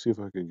seen? Let me see if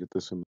I can get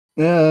this in.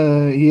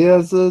 Yeah, he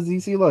has a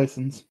ZC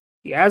license.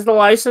 He has the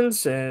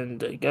license,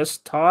 and I guess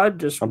Todd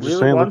just I'm just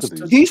really saying, look wants at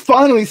to. these. He's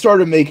finally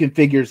started making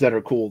figures that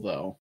are cool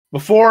though.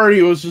 Before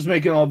he was just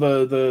making all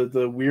the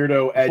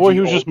weirdo edgy. Boy,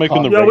 he was just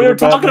making the Yeah, we were regular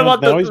talking Batman.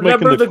 about Now he's making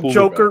remember the cooler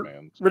Joker.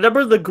 Batmans.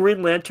 Remember the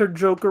Green Lantern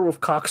Joker with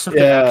cocksucking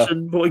Yeah.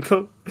 action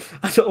boyko?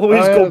 I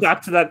always Oh, go yeah.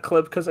 back to that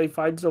clip because I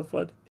find it so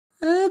funny.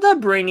 That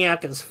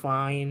Brainiac is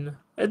fine.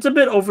 It's a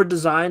bit over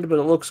designed, but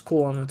it looks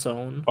cool on its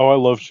own. Oh, I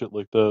love shit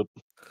like that.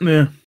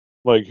 Yeah.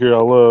 Like here,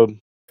 I'll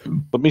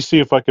let me see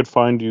if I could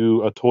find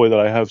you a toy that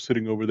I have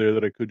sitting over there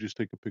that I could just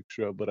take a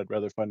picture of, but I'd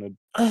rather find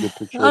a good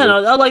picture. I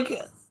of don't know.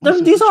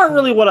 What's These it aren't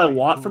really called? what I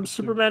want from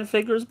Superman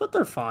figures, but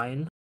they're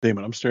fine. Damn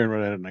it, I'm staring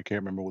right at it and I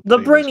can't remember what The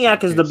name 'cause I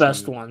Brainiac is the can't see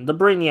best it. one. The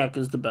Brainiac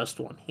is the best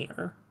one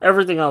here.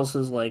 Everything else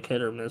is like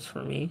hit or miss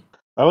for me.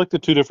 I like the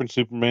two different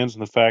Supermans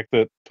and the fact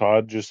that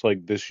Todd just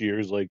like this year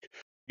is like,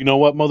 you know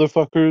what,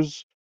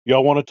 motherfuckers?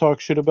 Y'all want to talk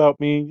shit about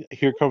me?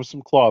 Here comes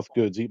some cloth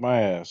goods. Eat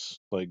my ass.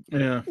 Like,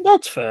 Yeah.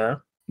 That's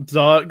fair.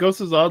 Zod,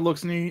 Ghost of Zod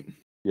looks neat.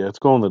 yeah, it's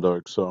glow in the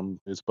dark, so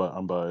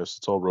I'm biased.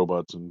 It's all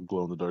robots and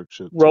glow in the dark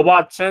shit. so-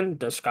 Robots in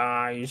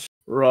disguise.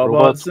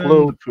 Robots in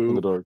glow the poop. in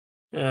the dark.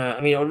 Yeah,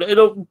 I mean,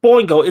 it'll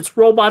Boingo. It's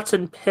robots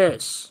and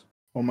piss.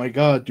 Oh my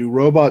god, do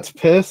robots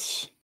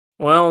piss?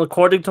 Well,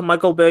 according to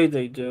Michael Bay,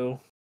 they do.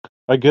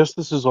 I guess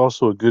this is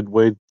also a good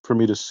way for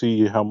me to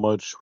see how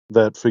much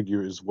that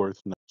figure is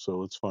worth now. So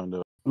let's find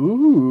out as I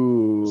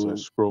Ooh.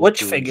 scroll. Which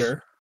through.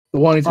 figure? The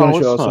one he's going to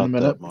Oh, show it's us in a not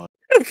minute. that much.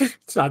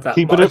 It's not that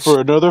Keeping much. it for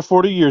another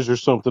 40 years or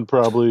something,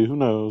 probably. Who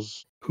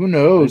knows? Who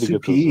knows? to Who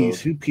get those pees?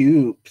 out. Who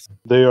pukes?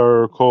 They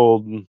are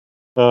called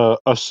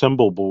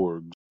assemble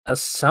boards,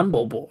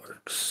 Assemble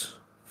boards.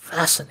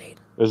 Fascinating.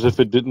 as if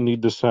it didn't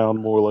need to sound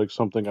more like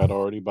something I'd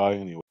already buy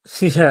anyway.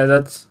 Yeah,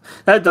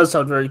 that does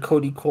sound very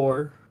Cody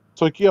core.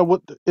 It's like, yeah,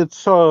 what?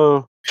 It's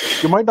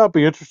you might not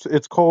be interested.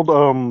 It's called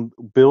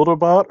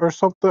Build-A-Bot or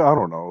something. I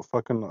don't know.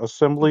 Fucking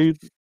assembly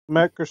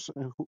mech or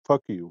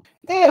fuck you.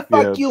 Yeah,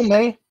 fuck Yeah, you,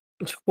 man.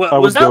 Well, I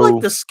was would that go-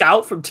 like the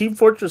scout from Team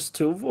Fortress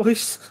 2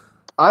 voice?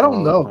 I don't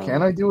Oh, know. no.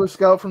 Can I do a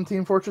Scout from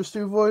Team Fortress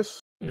 2 voice?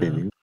 Can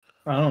you?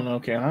 I don't know.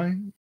 Can I?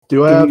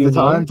 Do I have you the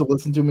know? time to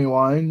listen to me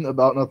whine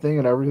about nothing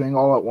and everything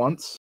all at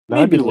once? Now, I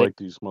Maybe do like- like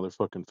these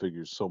motherfucking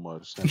figures so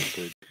much.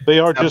 They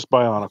are just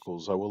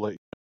Bionicles. I will let you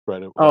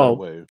right Oh,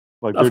 away.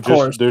 Like of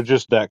course. they're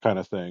just that kind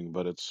of thing.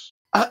 But it's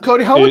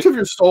Cody, how much It- of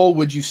your soul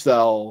would you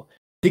sell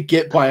to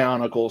get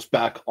Bionicles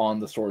back on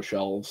the store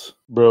shelves?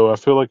 bro. I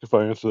feel like if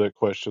I answer that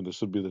question, this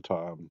would be the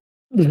time.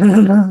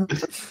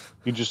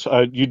 You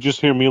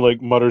just hear me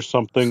like mutter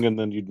something, and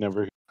then you'd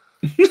never.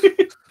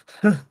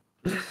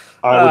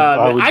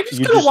 I just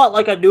you kind of want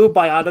like a new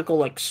Bionicle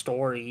like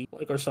story,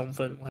 like or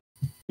something.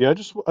 Yeah,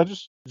 just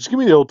give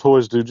me the old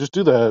toys, dude. Just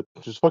do that.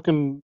 Just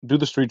fucking do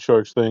the Street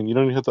Sharks thing. You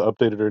don't even have to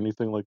update it or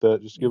anything like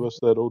that. Just give us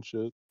that old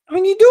shit. I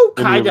mean, you do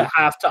Any kind of of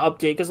have to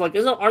update because like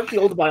aren't the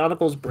old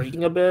Bionicles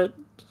breaking a bit?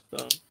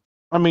 So.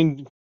 I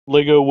mean,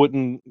 Lego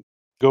wouldn't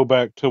go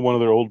back to one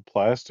of their old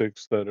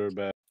plastics that are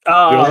bad. The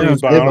Oh, only yeah,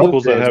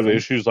 Bionicles they've that have updated.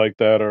 issues like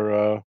that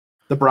are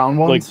The brown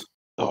ones?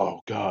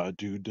 oh god,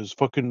 dude, does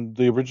fucking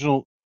the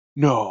original?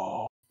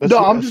 No, I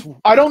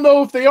don't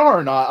know if they are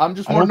or not. I'm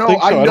just I want don't to know.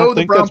 think so. I I know don't the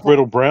think brown. that's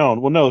Brittle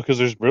Brown. Well, no, because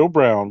there's Brittle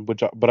Brown,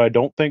 but I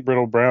don't think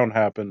Brittle Brown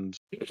happened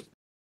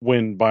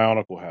when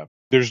Bionicle happened.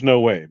 There's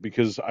no way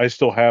because I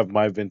still have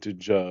my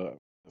vintage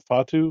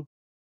Fatu,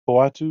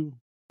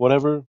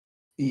 whatever,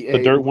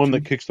 the dirt one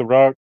that kicks the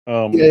rock.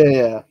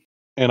 Yeah.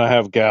 And I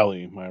have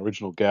Galley, my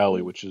original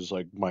Galley, which is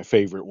like my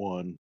favorite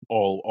one,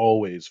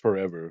 always,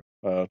 forever.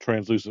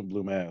 Translucent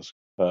blue mask.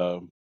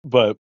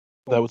 But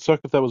that would suck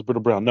if that was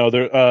Brittle Brown. No,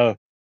 they're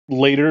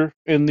later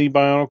in the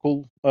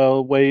Bionicle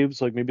waves,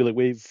 like maybe like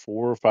wave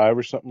 4 or 5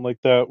 or something like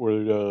that,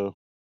 where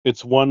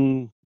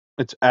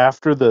it's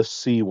after the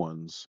sea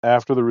ones,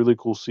 after the really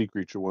cool sea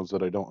creature ones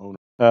that I don't own.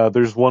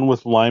 There's one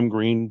with lime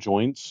green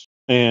joints,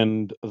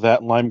 and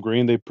that lime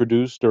green they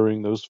produced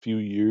during those few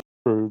years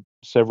for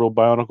several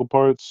Bionicle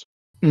parts.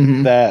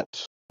 Mm-hmm.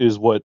 That is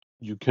what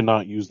you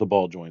cannot use the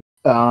ball joint.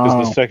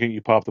 Because the Oh. second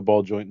you pop the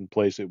ball joint in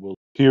place, it will.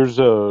 Here's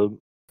the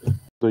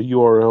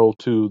URL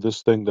to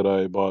this thing that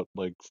I bought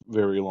like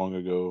very long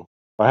ago.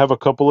 I have a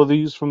couple of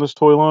these from this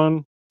toy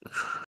line,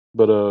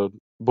 but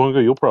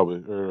Boingo, you'll probably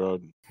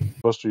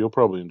Buster, you'll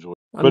probably enjoy.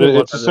 But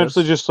it's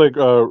essentially just like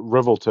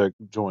Revoltech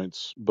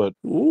joints, but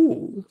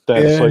ooh,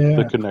 that's Yeah, like yeah.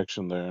 the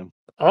connection there.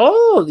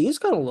 oh, these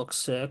kind of look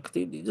sick.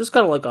 They just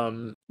kind of like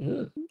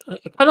It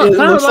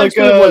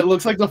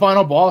looks like the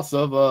final boss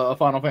of a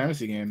Final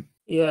Fantasy game.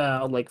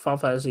 yeah, like Final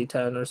Fantasy X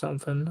or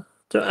something.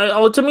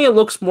 To me, it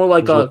looks more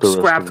like Here's a what the rest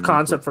of scrapped them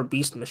concept for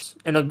Beast Machines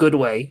in a good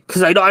way.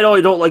 Because I know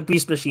I don't like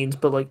Beast Machines,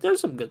 but like there's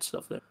some good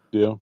stuff there.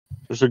 Yeah,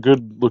 there's a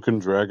good looking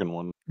dragon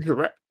one.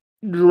 Dragon.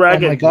 Oh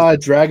my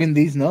god, dragging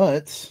these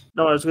nuts.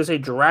 No, I was gonna say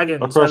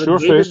dragons. Across your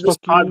face, this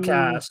fuck you.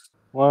 podcast.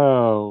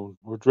 Wow,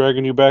 we're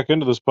dragging you back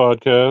into this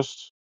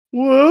podcast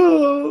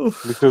Whoa!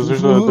 because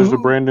there's a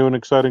brand new and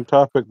exciting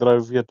topic that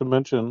I've yet to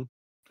mention.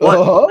 What?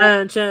 Uh-huh.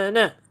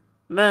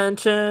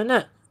 Mention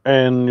it.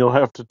 And you'll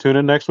have to tune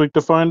in next week to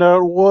find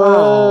out what.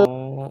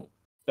 Oh.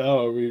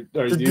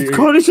 Did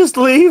Cody just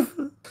leave?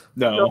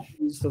 No.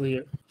 He's still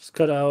here. Just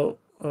cut out.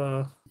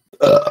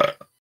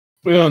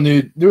 We don't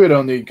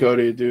need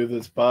Cody to do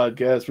this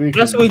podcast.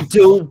 Yes, we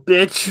do,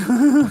 bitch.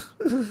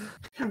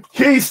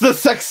 He's the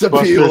sex Buster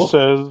appeal.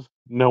 says,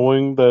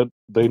 knowing that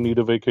they need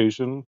a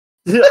vacation.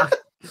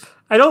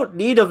 I don't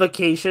need a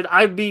vacation.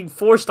 I'm being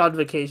forced on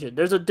vacation.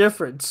 There's a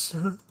difference.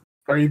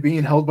 Are you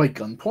being held by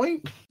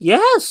gunpoint?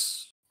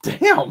 Yes.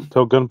 Damn.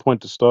 Tell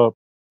gunpoint to stop.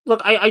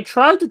 Look, I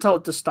tried to tell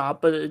it to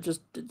stop, but it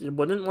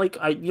wouldn't. Like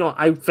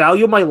I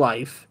value my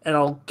life, and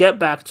I'll get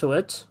back to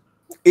it.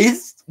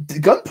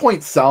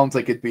 Gunpoint sounds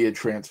like it'd be a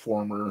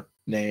Transformer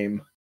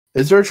name.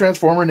 Is there a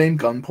Transformer named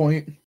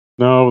Gunpoint?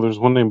 No, there's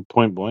one named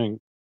Point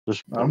Blank.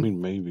 I mean,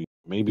 maybe.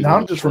 Now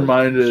I'm just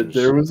reminded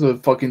there was a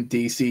fucking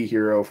DC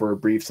hero for a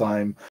brief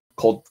time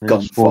called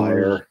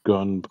Gunfire.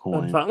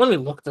 Gunpoint. Let me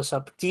look this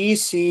up.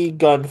 DC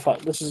Gunfire.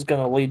 This is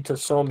gonna lead to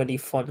so many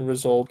fun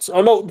results.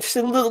 Oh no,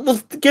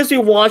 it gives me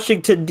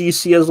Washington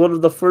DC as one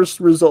of the first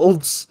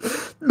results.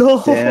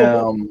 No.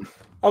 Damn.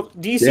 Oh,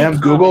 DC. Damn,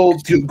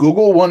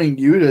 Google wanting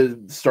you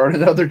to start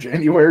another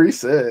January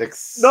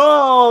 6th.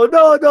 No.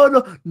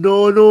 The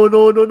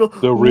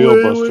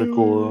real Buster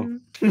Core.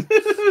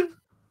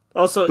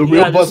 Also, the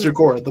real Buster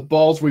Core, the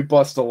balls we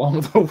bust along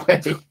the way.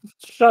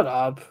 Shut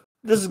up.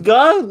 This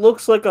guy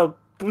looks like a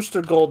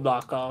Booster Gold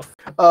knockoff.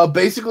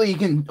 Basically, you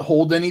can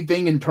hold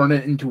anything and turn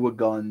it into a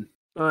gun.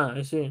 Ah,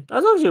 I see.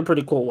 That's actually a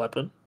pretty cool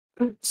weapon.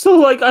 So,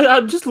 like,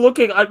 I'm just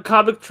looking at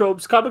Comic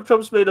Tropes. Comic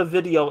Tropes made a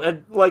video,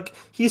 and, like,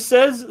 he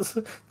says,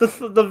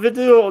 the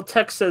video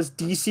text says,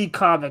 DC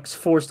Comics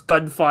forced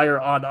gunfire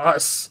on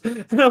us.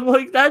 And I'm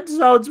like, that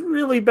sounds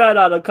really bad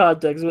out of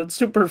context, but it's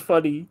super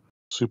funny.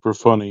 Super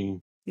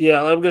funny.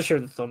 Yeah, I'm gonna share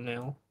the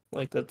thumbnail.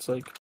 Like, that's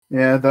like...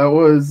 Yeah, that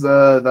was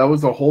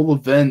a whole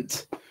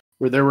event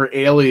where there were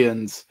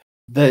aliens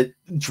that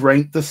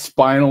drank the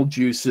spinal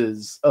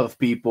juices of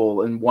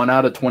people, and 1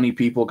 out of 20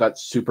 people got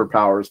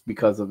superpowers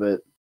because of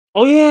it.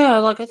 Oh yeah,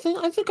 like I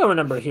think I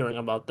remember hearing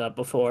about that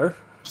before. It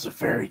was a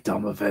very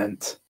dumb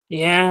event.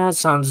 Yeah, it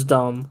sounds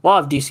dumb. A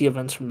lot of DC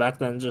events from back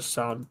then just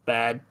sound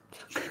bad.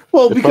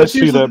 Well, if because I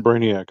see that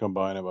Brainiac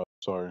combine about,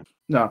 sorry.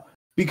 No,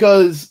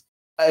 because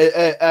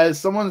as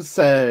someone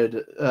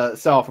said,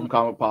 Sal from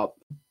Comic Pop,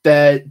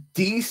 that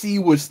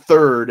DC was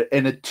third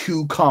in a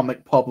 2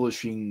 comic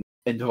publishing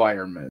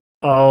environment.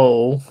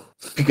 Oh,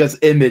 because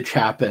Image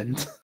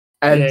happened,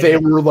 and they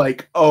were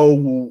like,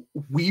 "Oh,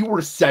 we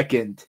were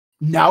second.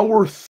 Now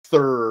we're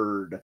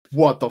third.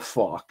 What the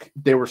fuck?"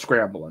 They were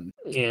scrambling.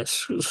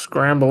 Yes,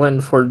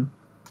 scrambling for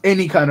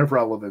any kind of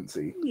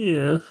relevancy.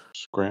 Yeah,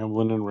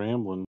 scrambling and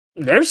rambling.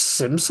 There's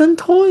Simpson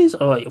toys?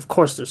 Oh, of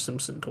course there's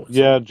Simpson toys.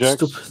 Yeah, Jack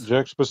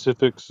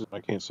Specifics.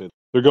 I can't say that.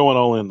 They're going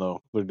all in,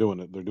 though. They're doing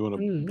it. They're doing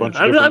a bunch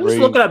of different I'm just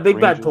looking at Big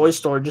ranges. Bad Toy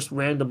Store just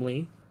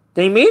randomly.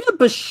 They made a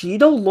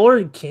Bushido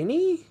Lord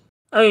Kinney?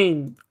 I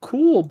mean,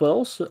 cool, but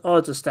also... Oh,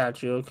 it's a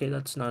statue. Okay,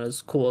 that's not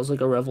as cool as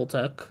like a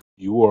Revoltech.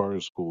 You are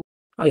as cool.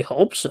 I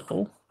hope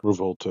so.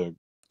 Revoltech.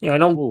 Yeah, I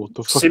know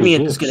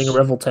Simeon is getting a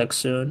Revoltech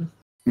soon.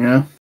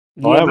 Yeah.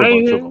 I have a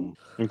bunch of them,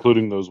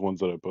 including those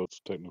ones that I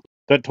posted, technically.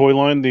 That toy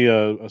line,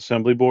 the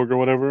assembly board or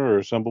whatever, or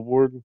assemble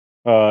board,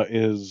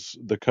 is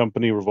the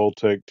company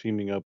Revoltech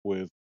teaming up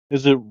with...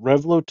 Is it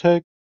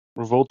Revlotech?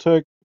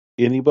 Revoltech?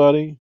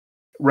 Anybody?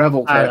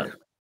 Revoltech.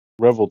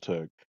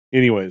 Revoltech.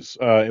 Anyways,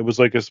 it was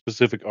like a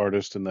specific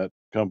artist in that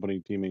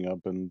company teaming up,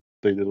 and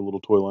they did a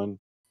little toy line.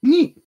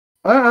 Neat.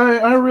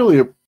 I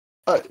really...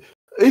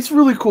 it's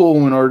really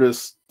cool when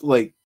artists,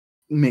 like,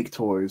 make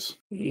toys.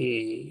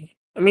 Yeah.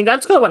 I mean,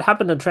 that's kind of what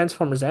happened to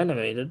Transformers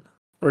Animated.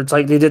 Where it's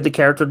like they did the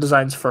character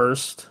designs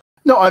first.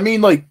 No, I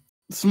mean, like,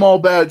 small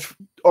batch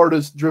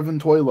artist-driven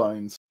toy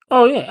lines.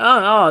 Oh, yeah.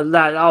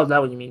 That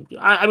what you mean.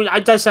 I mean,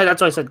 I said,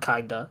 that's why I said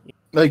kinda.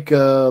 Like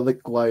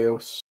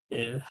Glyos.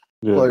 Yeah.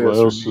 Yeah, Play us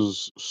or Lyos me.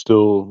 is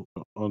still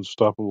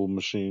unstoppable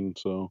machine,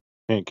 so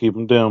can't keep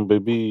him down,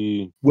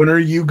 baby. When are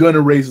you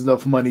gonna raise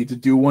enough money to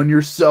do one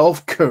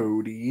yourself,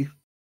 Cody?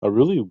 I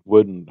really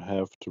wouldn't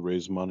have to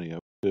raise money. I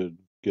could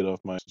get off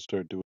my ass and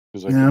start doing it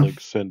because I Yeah. could like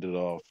send it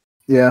off.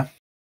 Yeah.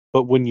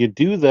 But when you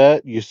do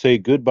that, you say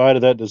goodbye to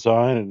that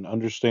design and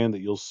understand that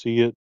you'll see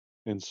it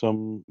in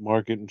some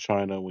market in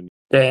China when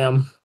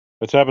Damn.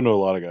 it's happened to a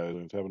lot of guys.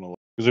 It's happened to a lot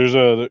because there's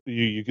a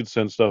you could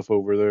send stuff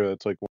over there.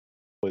 That's like one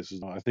of the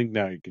places. I think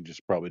now you can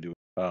just probably do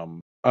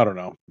it. I don't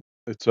know.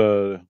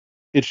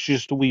 It's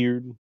just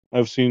weird.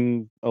 I've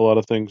seen a lot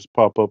of things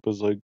pop up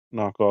as like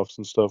knockoffs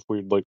and stuff,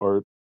 weird like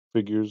art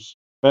figures.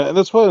 And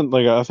that's why,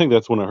 like, I think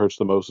that's when it hurts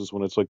the most is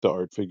when it's like the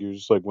art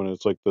figures, like when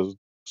it's like the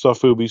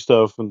Safubi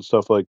stuff and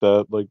stuff like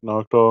that, like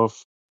knocked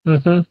off.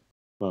 Mm-hmm. I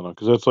don't know,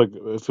 because that's like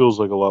it feels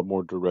like a lot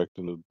more direct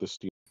into the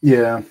Steam.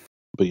 Yeah.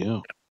 But yeah,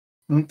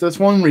 That's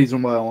one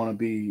reason why I want to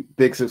be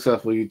big,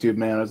 successful YouTube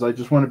man, is I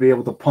just want to be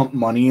able to pump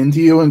money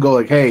into you and go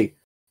like, hey,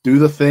 do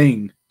the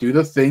thing. Do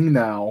the thing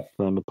now.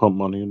 trying to pump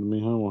money into me,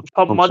 huh? Why don't you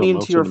Pump money something into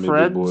else your into me,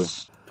 big boy?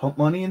 friends. Pump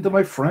money into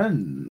my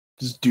friend.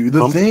 Just do the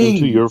Pump thing.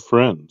 into your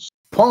friends.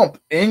 Pump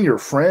in your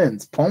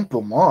friends. Pump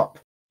them up.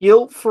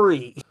 Guilt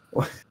free.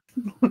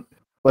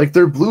 Like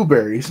they're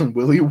blueberries and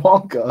Willy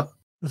Wonka.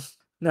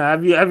 Now,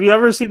 have you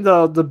ever seen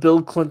the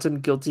Bill Clinton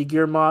Guilty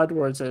Gear mod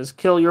where it says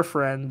 "kill your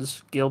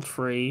friends, guilt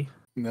free"?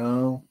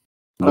 No.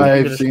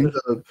 I was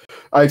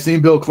I've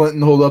seen Bill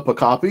Clinton hold up a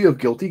copy of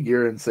Guilty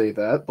Gear and say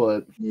that,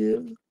 but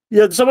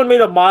Yeah, someone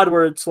made a mod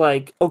where it's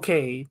like,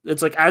 okay,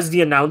 it's like as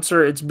the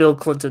announcer, it's Bill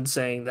Clinton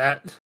saying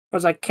that. I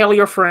was like, kill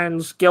your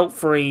friends, guilt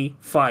free,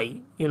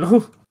 fight. You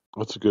know.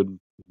 That's a good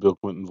Bill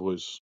Clinton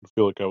voice. I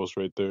feel like I was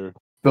right there.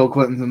 Bill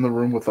Clinton's in the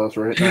room with us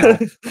right now.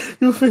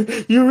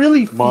 you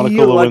really Monica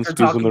feel like you're Lewinsky's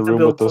talking in the to room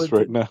Bill with Clinton. us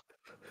right now.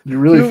 You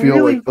really You feel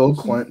really- like Bill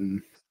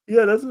Clinton.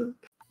 Yeah,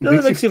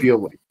 It makes you feel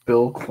like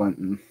Bill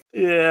Clinton.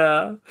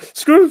 Yeah.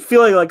 Screw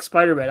feeling like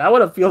Spider-Man. I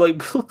want to feel like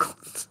Bill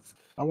Clinton.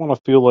 I want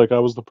to feel like I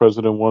was the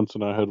president once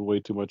and I had way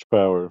too much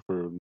power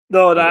for.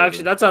 No, Whatever.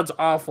 actually, that sounds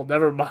awful.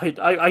 Never mind.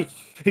 I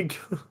think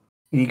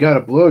He got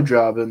a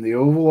blowjob in the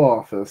Oval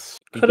Office.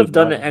 could have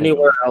done it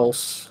anywhere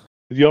else.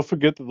 Did y'all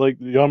forget that? Like,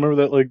 y'all remember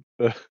that? Like,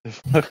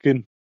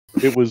 fucking.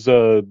 It was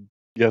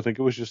yeah, I think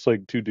it was just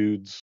like two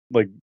dudes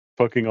like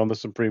fucking on the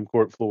Supreme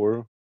Court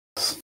floor.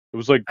 It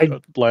was like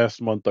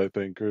last month, I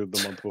think, or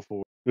the month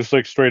before. Just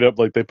like straight up,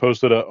 like they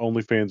posted a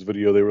OnlyFans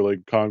video. They were like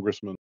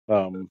congressmen,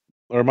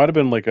 or it might have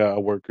been like a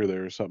worker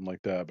there or something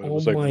like that. But it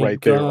was like my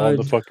right there on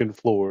the God. fucking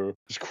floor.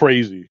 It's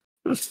crazy.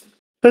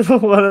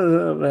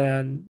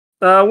 Man,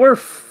 we're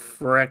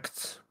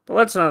fricked. But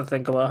let's not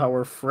think about how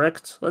we're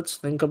fricked. Let's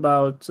think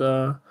about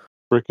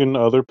Freaking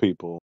other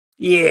people.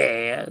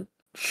 yeah,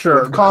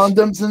 sure. With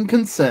condoms and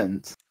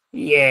consent.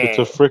 Yeah. It's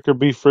a frick or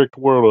be fricked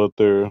world out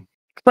there.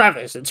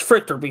 Travis, it's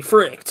fricked or be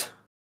fricked.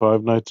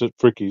 5 Nights at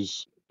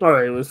Fricky's,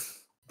 Alright,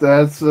 with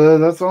That's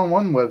on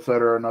one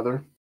website or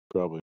another.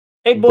 probably.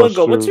 hey Boingo,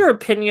 Buster- what's your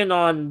opinion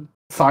on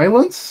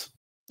Silence?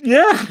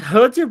 yeah?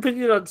 What's your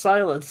opinion on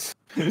silence?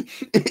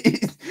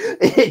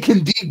 It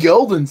can be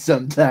golden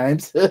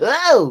sometimes.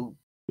 Oh!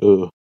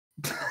 Ugh.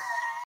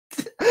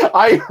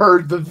 I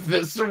heard the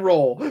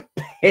visceral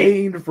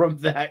pain from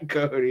that,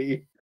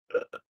 Cody.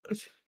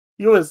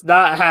 You was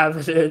not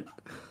having it.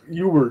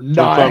 You were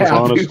not Sometimes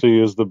happy.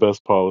 honesty is the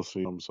best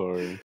policy. I'm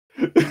sorry.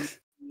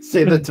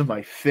 Say that to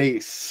my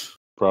face.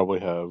 Probably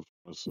have.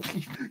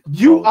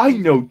 I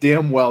know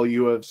damn well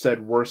you have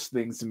said worse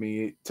things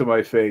to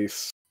my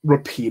face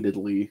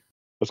repeatedly.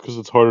 That's because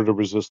it's harder to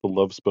resist the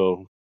love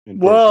spell. In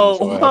Whoa,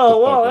 person, so I have to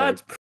whoa,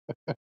 fuck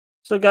that's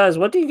so guys,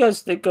 what do you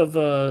guys think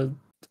of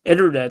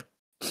internet?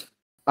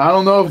 I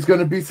don't know if it's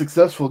gonna be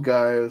successful,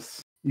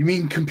 guys. You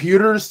mean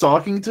computers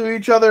talking to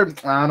each other?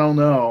 I don't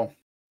know.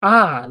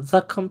 Ah,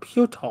 the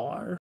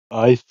computer.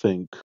 I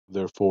think,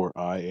 therefore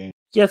I am.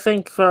 You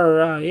think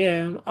for I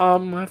am all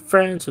my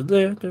friends are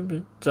there.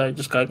 Sorry, I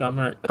just got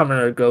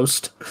Commoner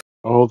Ghost.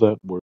 All that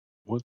work.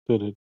 What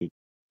did it take?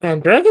 Man,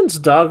 Dragon's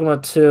Dogma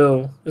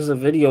 2 is a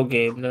video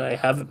game that I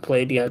haven't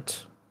played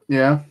yet.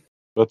 Yeah,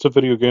 That's a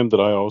video game that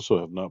I also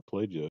have not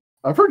played yet.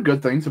 I've heard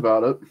good things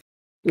about it.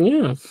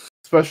 Yeah.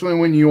 Especially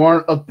when you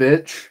aren't a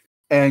bitch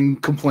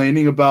and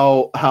complaining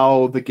about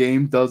how the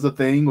game does a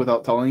thing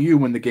without telling you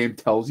when the game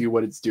tells you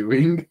what it's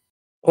doing.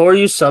 Or are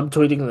you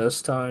subtweeting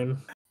this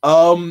time?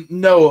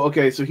 No,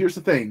 okay, so here's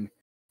the thing.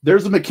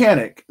 There's a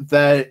mechanic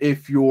that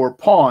if your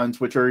pawns,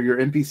 which are your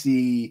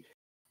NPC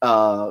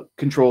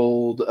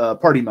controlled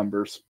party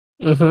members,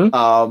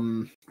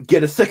 Mm-hmm.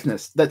 get a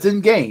sickness that's in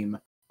game,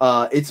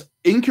 it's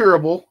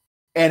incurable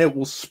and it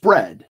will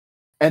spread.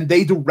 And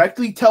they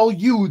directly tell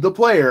you, the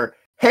player,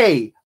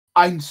 hey,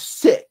 I'm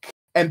sick.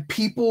 And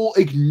people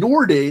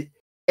ignored it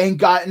and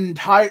got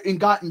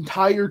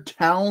entire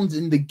towns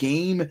in the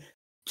game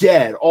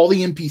dead. All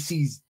the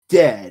NPCs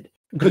dead.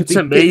 Because It's they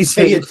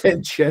amazing. didn't pay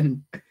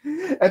attention.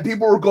 And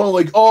people were going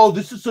like, oh,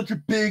 this is such a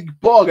big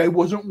bug. I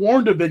wasn't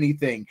warned of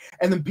anything.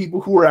 And then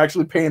people who were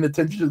actually paying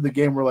attention to the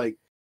game were like,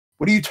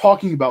 what are you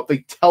talking about?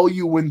 They tell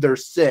you when they're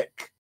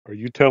sick. Are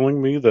you telling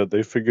me that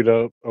they figured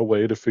out a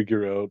way to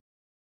figure out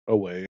a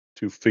way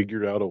to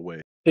figure out a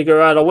way?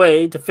 Figure out a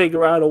way to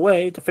figure out a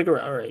way to figure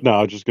out. All right. No,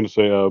 I was just gonna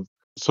say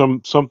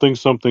something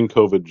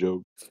COVID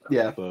joke.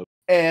 Yeah. But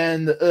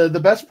And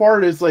the best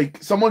part is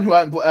like someone who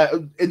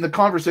hadn't in the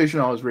conversation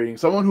I was reading,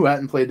 someone who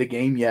hadn't played the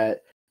game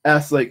yet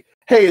asked like,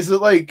 "Hey, is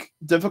it like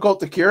difficult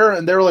to cure?"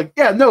 And they were like,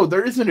 "Yeah, no,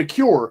 there isn't a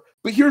cure.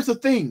 But here's the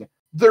thing: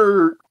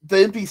 they're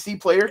the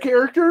NPC player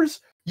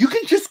characters. You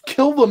can just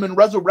kill them and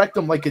resurrect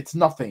them like it's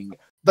nothing.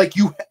 Like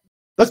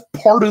that's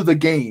part of the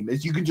game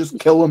is you can just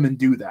kill them and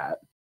do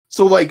that.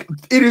 So like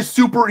it is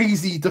super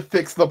easy to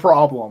fix the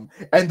problem,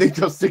 and they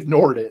just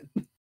ignored it.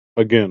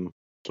 again,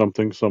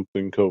 something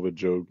COVID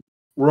joke.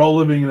 We're all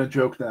living in a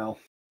joke now.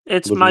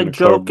 It's Living my in a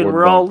joke, and cardboard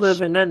we're all box.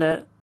 living in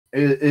it.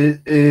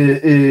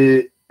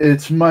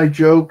 It's my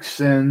jokes,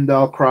 and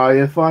I'll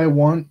cry if I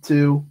want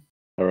to.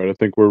 All right, I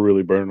think we're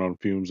really burning on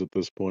fumes at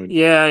this point.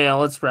 Yeah.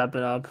 Let's wrap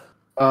it up.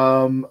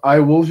 I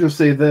will just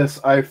say this: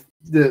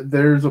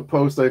 there's a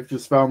post I've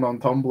just found on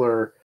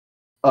Tumblr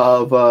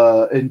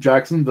of in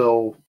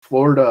Jacksonville,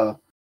 Florida,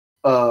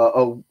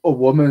 a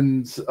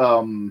woman's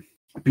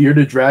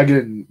bearded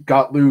dragon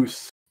got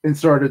loose and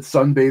started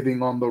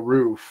sunbathing on the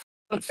roof,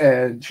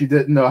 and she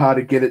didn't know how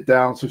to get it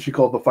down, so she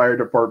called the fire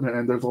department.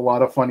 And there's a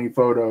lot of funny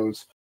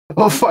photos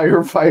of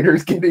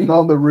firefighters getting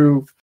on the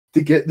roof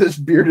to get this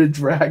bearded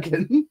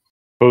dragon.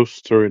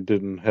 Posts or it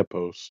didn't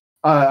hepos.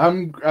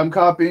 I'm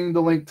copying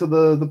the link to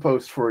the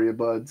post for you,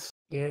 buds.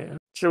 Yeah.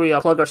 Should we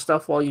plug our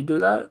stuff while you do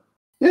that?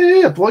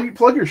 Yeah.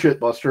 Plug your shit,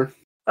 Buster.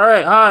 All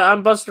right. Hi,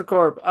 I'm Buster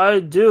Corp. I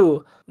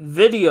do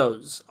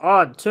videos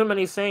on too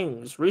many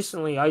things.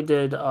 Recently, I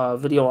did a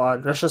video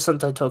on Resha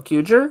Sentai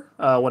Tokyuger,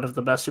 one of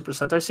the best Super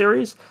Sentai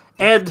series,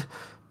 and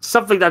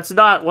something that's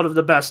not one of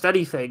the best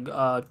anything,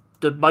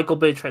 the Michael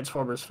Bay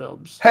Transformers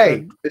films.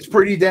 Hey, it's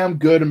pretty damn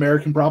good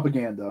American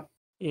propaganda.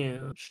 Yeah,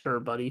 sure,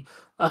 buddy.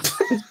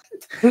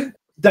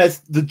 That's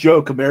the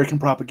joke. American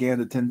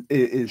propaganda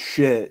is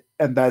shit,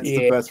 and that's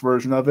the best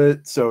version of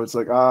it. So it's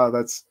like,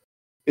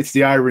 it's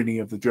the irony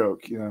of the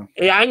joke, you know.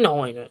 Yeah, I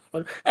know it.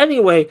 But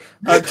anyway,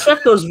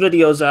 check those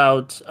videos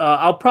out.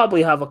 I'll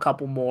probably have a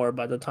couple more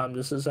by the time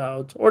this is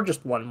out, or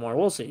just one more.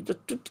 We'll see. Just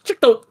check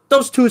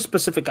those two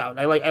specific out.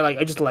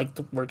 I just like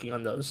working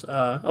on those.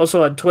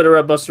 Also on Twitter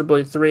at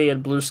BusterBoy3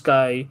 and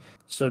Bluesky.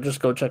 So just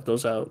go check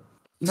those out.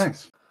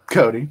 Nice,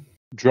 Cody.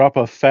 Drop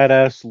a fat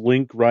ass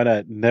link right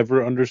at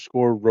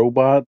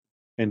never_robot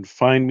and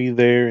find me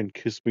there and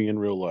kiss me in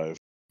real life.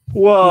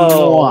 Whoa.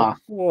 Mwah.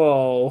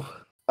 Whoa.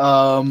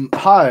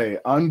 Hi,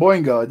 I'm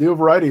Boingo. I do a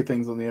variety of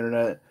things on the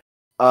internet.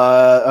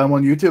 I'm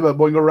on YouTube at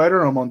Boingo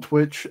Writer. I'm on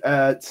Twitch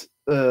at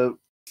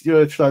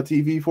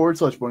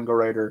twitch.tv/Boingo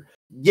Writer.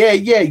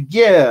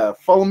 Yeah.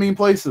 Follow me in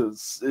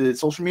places.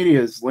 Social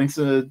medias, links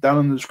down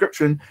in the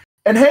description.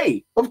 And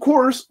hey, of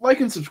course, like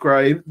and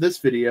subscribe this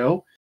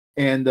video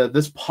and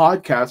this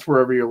podcast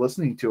wherever you're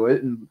listening to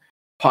it in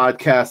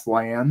podcast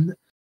land.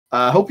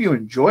 Hope you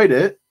enjoyed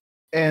it,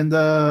 and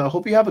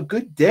hope you have a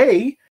good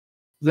day.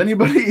 Does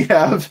anybody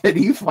have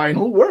any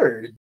final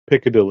word?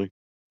 Piccadilly.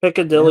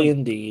 Piccadilly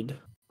indeed.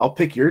 I'll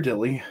pick your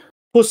dilly.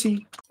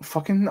 Pussy.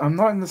 Fucking, I'm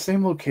not in the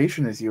same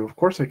location as you. Of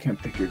course I can't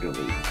pick your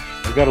dilly.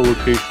 I got a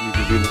location you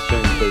can be in the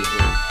same place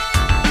with.